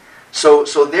city. So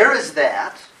there is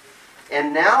that.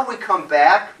 And now we come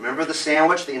back, remember the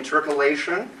sandwich, the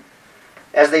intercalation?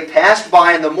 As they passed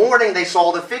by in the morning, they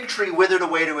saw the fig tree withered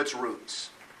away to its roots.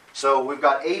 So we've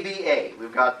got ABA.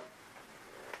 We've got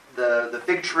the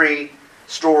fig tree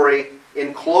story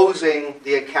enclosing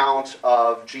the account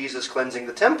of Jesus cleansing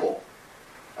the temple.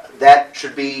 That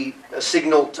should be a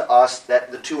signal to us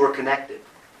that the two are connected.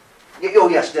 Oh,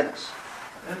 yes, Dennis.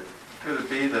 Could it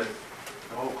be that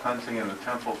the whole cleansing in the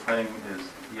temple thing is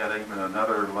yet even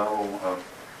another level of,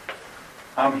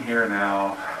 I'm here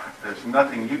now, there's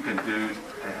nothing you can do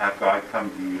to have God come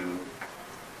to you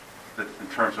that, in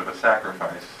terms of a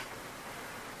sacrifice.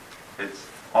 It's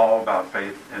all about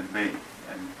faith in me.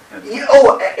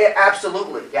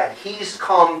 Absolutely. Yeah, he's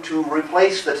come to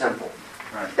replace the temple.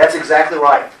 Right. That's exactly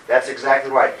right. That's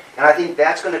exactly right. And I think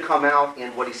that's going to come out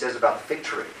in what he says about the fig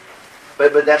tree.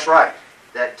 But that's right.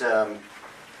 That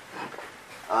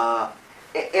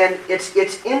and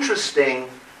it's interesting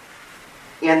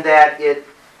in that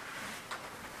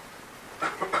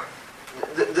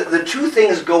the two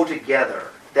things go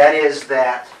together. That is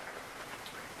that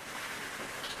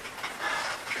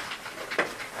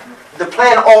the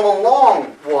plan all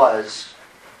along was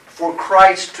for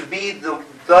Christ to be the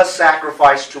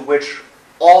sacrifice to which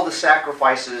all the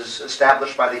sacrifices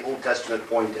established by the Old Testament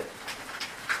pointed.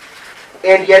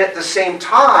 And yet at the same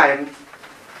time,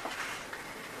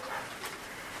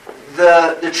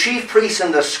 the chief priests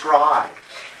and the scribes,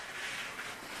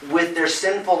 with their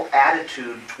sinful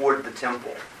attitude toward the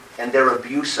temple and their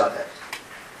abuse of it,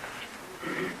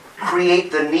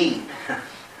 create the need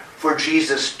for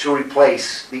Jesus to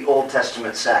replace the Old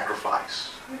Testament sacrifice.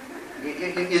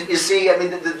 You see, I mean,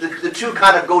 the two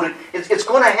kind of go to... It's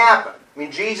going to happen. I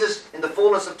mean, Jesus, in the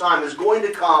fullness of time, is going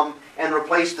to come and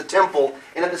replace the temple,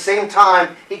 and at the same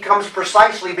time, he comes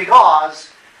precisely because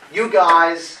you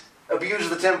guys abused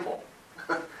the temple.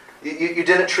 You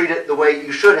didn't treat it the way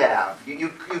you should have. You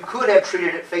could have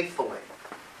treated it faithfully.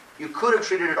 You could have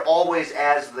treated it always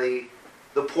as the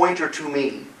pointer to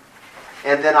me,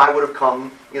 and then I would have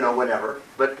come, whenever.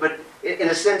 But in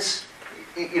a sense,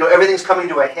 everything's coming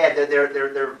to a head.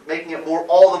 They're making it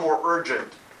all the more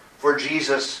urgent for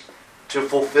Jesus to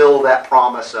fulfill that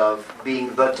promise of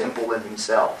being the temple in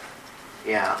himself.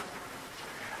 Yeah.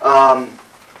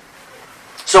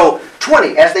 So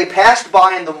 20, as they passed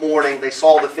by in the morning, they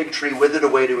saw the fig tree withered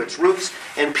away to its roots,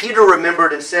 and Peter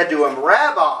remembered and said to him,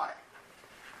 Rabbi.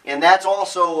 And that's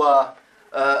also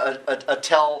a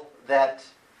tell that,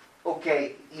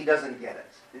 okay, he doesn't get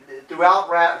it.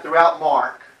 Throughout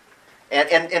Mark,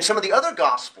 and some of the other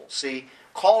Gospels, see,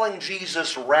 calling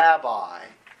Jesus Rabbi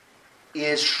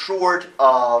is short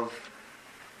of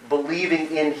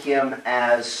believing in him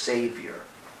as Savior,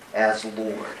 as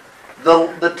Lord.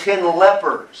 The 10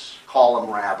 lepers call him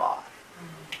Rabbi.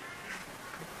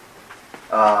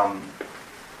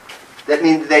 That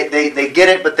means they get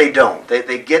it, but they don't.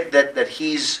 They get that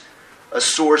he's a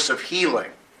source of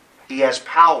healing. He has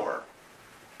power.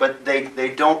 But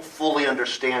they don't fully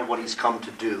understand what he's come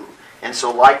to do. And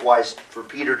so likewise, for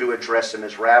Peter to address him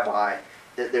as Rabbi,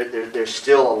 there's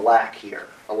still a lack here,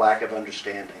 a lack of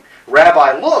understanding.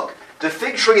 Rabbi, look, the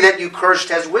fig tree that you cursed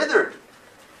has withered.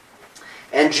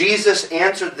 And Jesus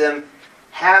answered them,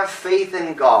 have faith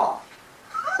in God.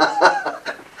 I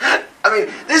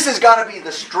mean, this has got to be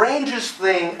the strangest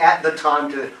thing at the time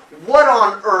to... What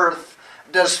on earth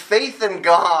does faith in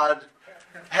God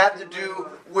have to do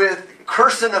with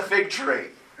cursing a fig tree?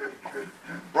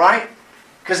 Right?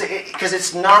 Because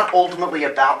it's not ultimately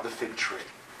about the fig tree.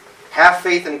 Have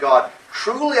faith in God.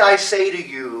 Truly I say to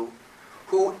you,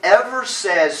 whoever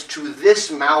says to this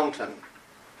mountain,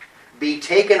 be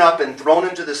taken up and thrown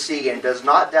into the sea, and does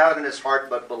not doubt in his heart,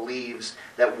 but believes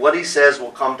that what he says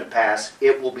will come to pass,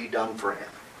 it will be done for him.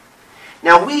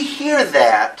 Now we hear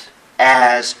that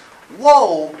as,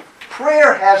 whoa,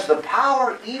 prayer has the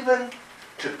power even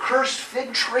to curse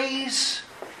fig trees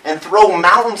and throw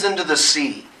mountains into the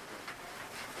sea.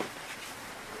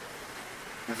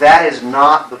 That is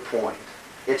not the point.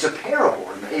 It's a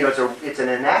parable. It's an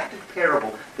enacted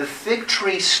parable. The fig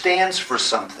tree stands for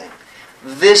something.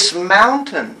 This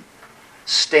mountain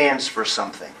stands for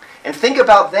something. And think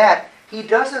about that. He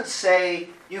doesn't say,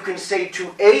 you can say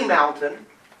to a mountain,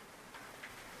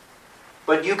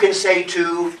 but you can say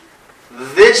to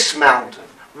this mountain.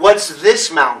 What's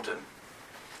this mountain?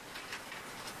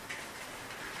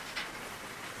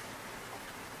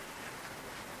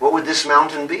 What would this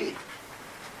mountain be?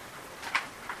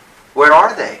 Where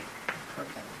are they?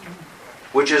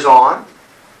 Which is on?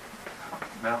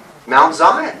 Mount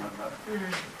Zion.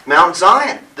 Mount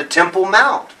Zion, the Temple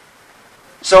Mount.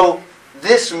 So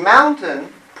this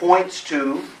mountain points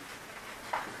to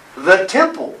the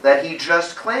temple that he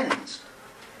just cleansed.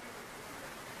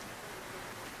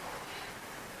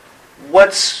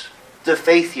 what's the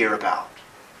faith here about?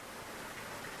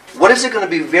 What is it going to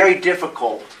be very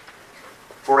difficult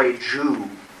for a Jew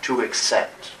to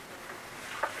accept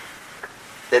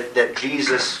that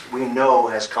Jesus, we know,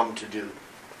 has come to do?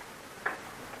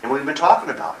 And we've been talking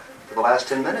about it for the last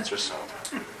 10 minutes or so.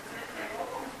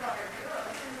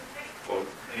 Well,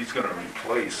 he's going to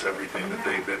replace everything that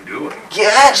they've been doing.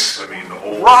 Yes! I mean, the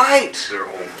whole, Right! their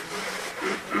whole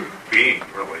being,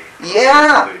 really.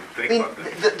 Yeah! They I think mean, about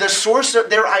that. the source of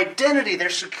their identity, their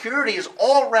security is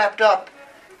all wrapped up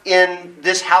in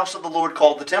this house of the Lord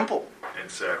called the temple. And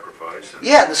sacrifice. And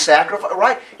Yeah, the sacrifice,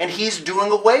 right. And he's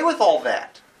doing away with all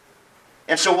that.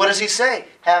 And so what does he say?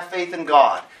 Have faith in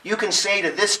God. You can say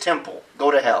to this temple,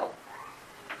 go to hell.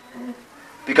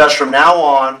 Because from now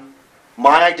on,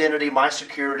 my identity, my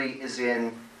security is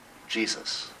in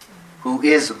Jesus, who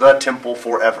is the temple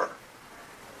forever.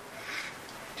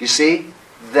 Do you see?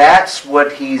 That's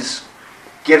what he's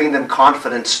giving them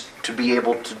confidence to be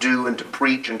able to do and to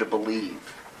preach and to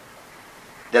believe.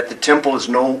 That the temple is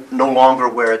no longer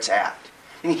where it's at.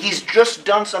 And he's just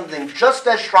done something just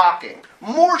as shocking,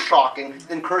 more shocking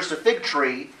than curse a fig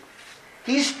tree.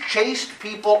 He's chased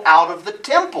people out of the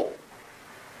temple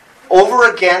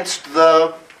over against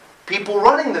the people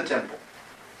running the temple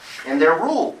and their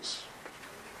rules.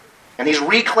 And he's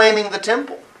reclaiming the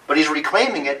temple, but he's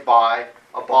reclaiming it by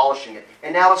abolishing it.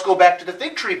 And now let's go back to the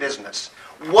fig tree business.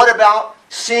 What about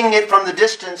seeing it from the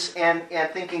distance and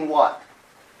thinking what?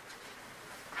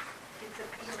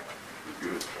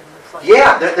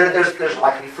 Yeah, there's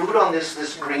likely fruit on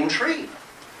this green tree,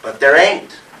 but there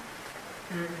ain't.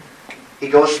 He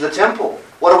goes to the temple.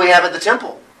 What do we have at the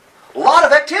temple? A lot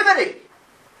of activity.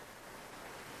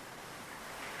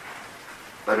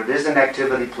 But it isn't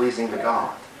activity pleasing to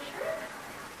God.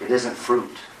 It isn't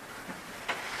fruit.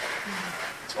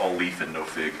 It's all leaf and no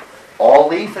fig. All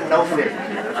leaf and no fig.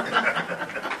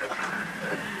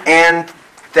 And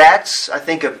that's, I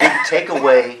think, a big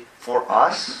takeaway for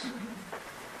us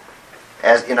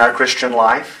as in our Christian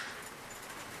life.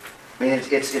 I mean,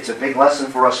 it's a big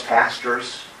lesson for us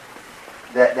pastors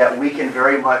that we can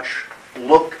very much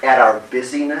look at our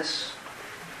busyness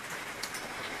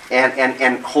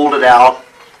and hold it out,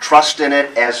 trust in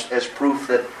it as proof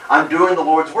that I'm doing the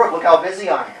Lord's work. Look how busy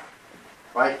I am,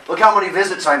 right? Look how many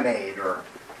visits I made, or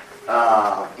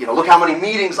look how many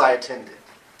meetings I attended,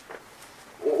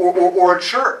 or a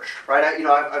church, right?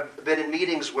 I've been in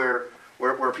meetings where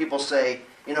people say,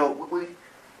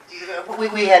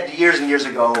 we had years and years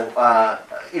ago,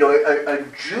 a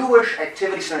Jewish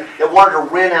activity center that wanted to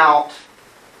rent out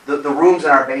the rooms in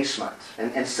our basement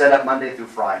and set up Monday through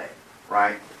Friday,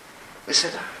 right? They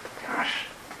said, gosh,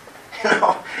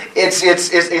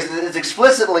 it's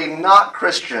explicitly not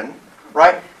Christian,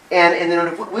 right? And then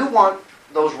if we want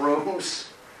those rooms,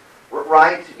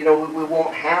 right? We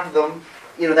won't have them,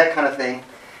 that kind of thing.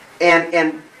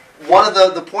 And one of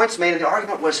the points made in the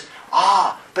argument was,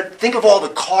 but think of all the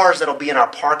cars that'll be in our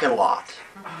parking lot,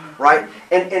 right?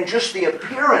 And just the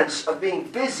appearance of being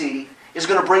busy is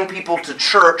going to bring people to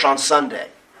church on Sunday,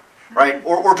 right?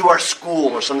 Or to our school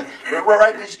or something,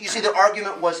 right? You see, the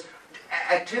argument was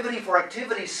activity for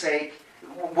activity's sake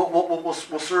will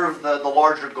serve the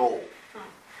larger goal.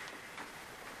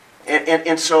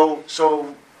 And so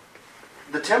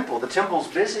the temple's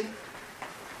busy,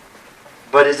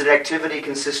 but is it activity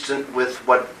consistent with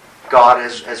what God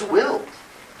has willed?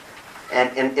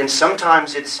 And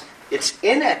sometimes it's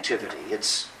inactivity.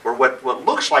 It's or what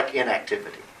looks like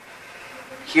inactivity.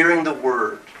 Hearing the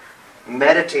Word,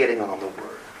 meditating on the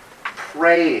Word,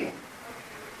 praying.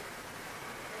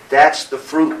 That's the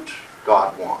fruit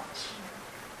God wants.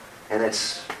 And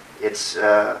it's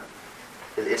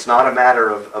not a matter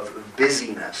of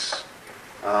busyness.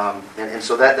 And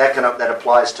so that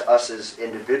applies to us as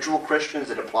individual Christians.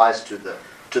 It applies to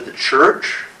the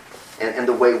church and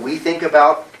the way we think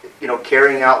about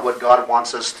carrying out what God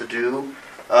wants us to do.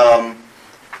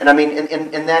 And I mean,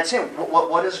 and that's it.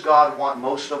 What does God want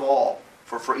most of all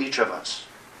for each of us?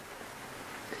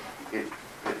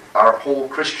 Our whole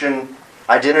Christian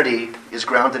identity is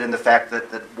grounded in the fact that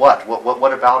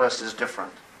what about us is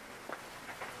different.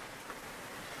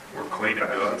 We're clean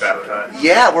and Baptized.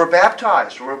 Yeah, we're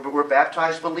baptized. We're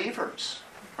baptized believers,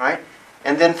 right?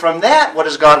 And then from that, what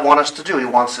does God want us to do? He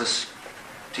wants us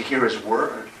to hear His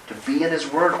Word, to be in His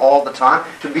Word all the time,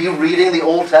 to be reading the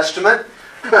Old Testament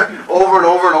over and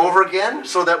over and over again,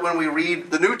 so that when we read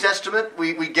the New Testament,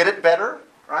 we get it better,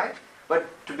 right? But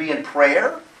to be in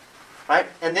prayer, right?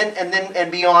 And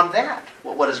beyond that,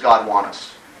 what does God want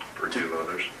us? forgive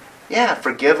others. Yeah,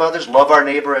 forgive others, love our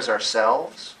neighbor as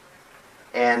ourselves.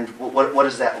 And what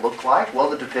does that look like?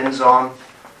 Well, it depends on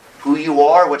who you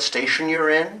are, what station you're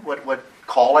in, what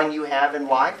calling you have in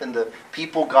life, and the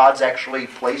people God's actually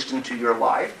placed into your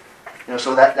life.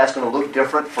 So that's going to look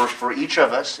different for each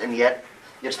of us, and yet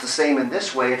it's the same in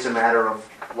this way. It's a matter of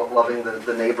loving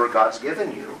the neighbor God's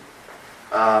given you.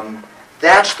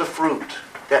 That's the fruit.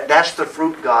 That's the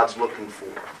fruit God's looking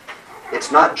for.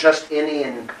 It's not just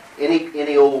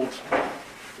any old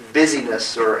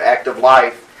busyness or active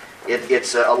life.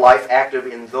 It's a life active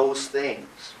in those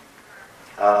things.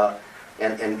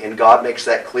 And God makes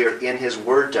that clear in His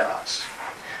Word to us.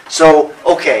 So,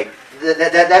 okay,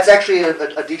 that's actually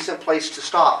a decent place to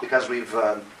stop, because we've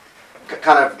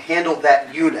kind of handled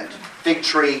that unit. Fig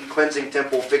tree, cleansing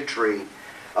temple, fig tree.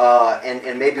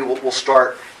 And maybe we'll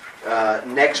start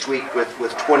next week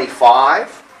with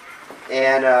 25.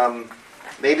 And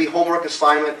maybe homework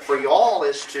assignment for y'all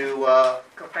is to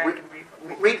Go back and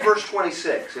read verse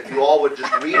 26. If you all would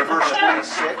just read verse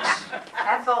 26.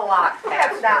 That's a lot,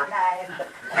 That's not Pastor.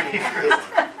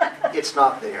 nice. It's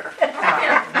not there.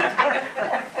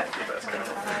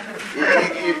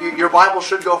 Your Bible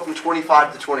should go from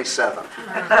 25 to 27.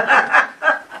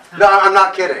 No, I'm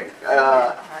not kidding.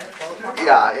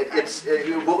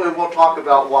 We'll talk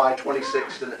about why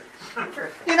 26 didn't.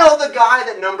 The guy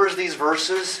that numbers these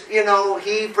verses,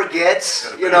 he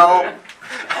forgets, we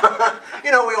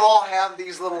all have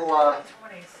these little 26.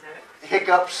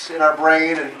 hiccups in our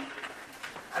brain. And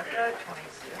I've got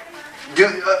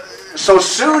 26. so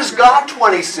Sue's got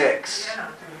 26.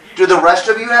 Do the rest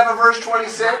of you have a verse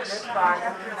 26?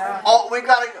 Oh, we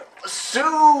got to.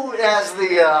 Sue has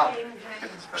the.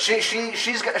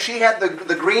 She had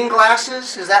the green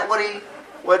glasses. Is that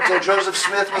what Joseph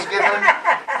Smith was given?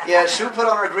 Yeah, Sue put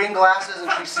on her green glasses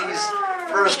and she sees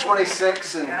verse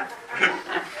 26 and.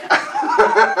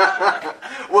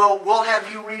 Well, we'll have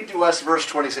you read to us verse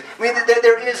 26. I mean,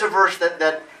 there is a verse that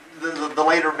that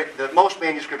most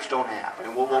manuscripts don't have,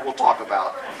 and we'll talk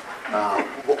about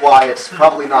why it's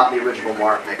probably not in the original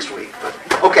Mark next week. But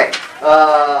okay,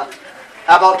 how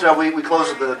about we close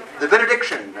with the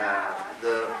benediction.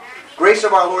 The grace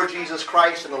of our Lord Jesus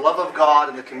Christ and the love of God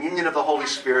and the communion of the Holy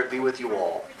Spirit be with you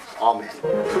all. Amen.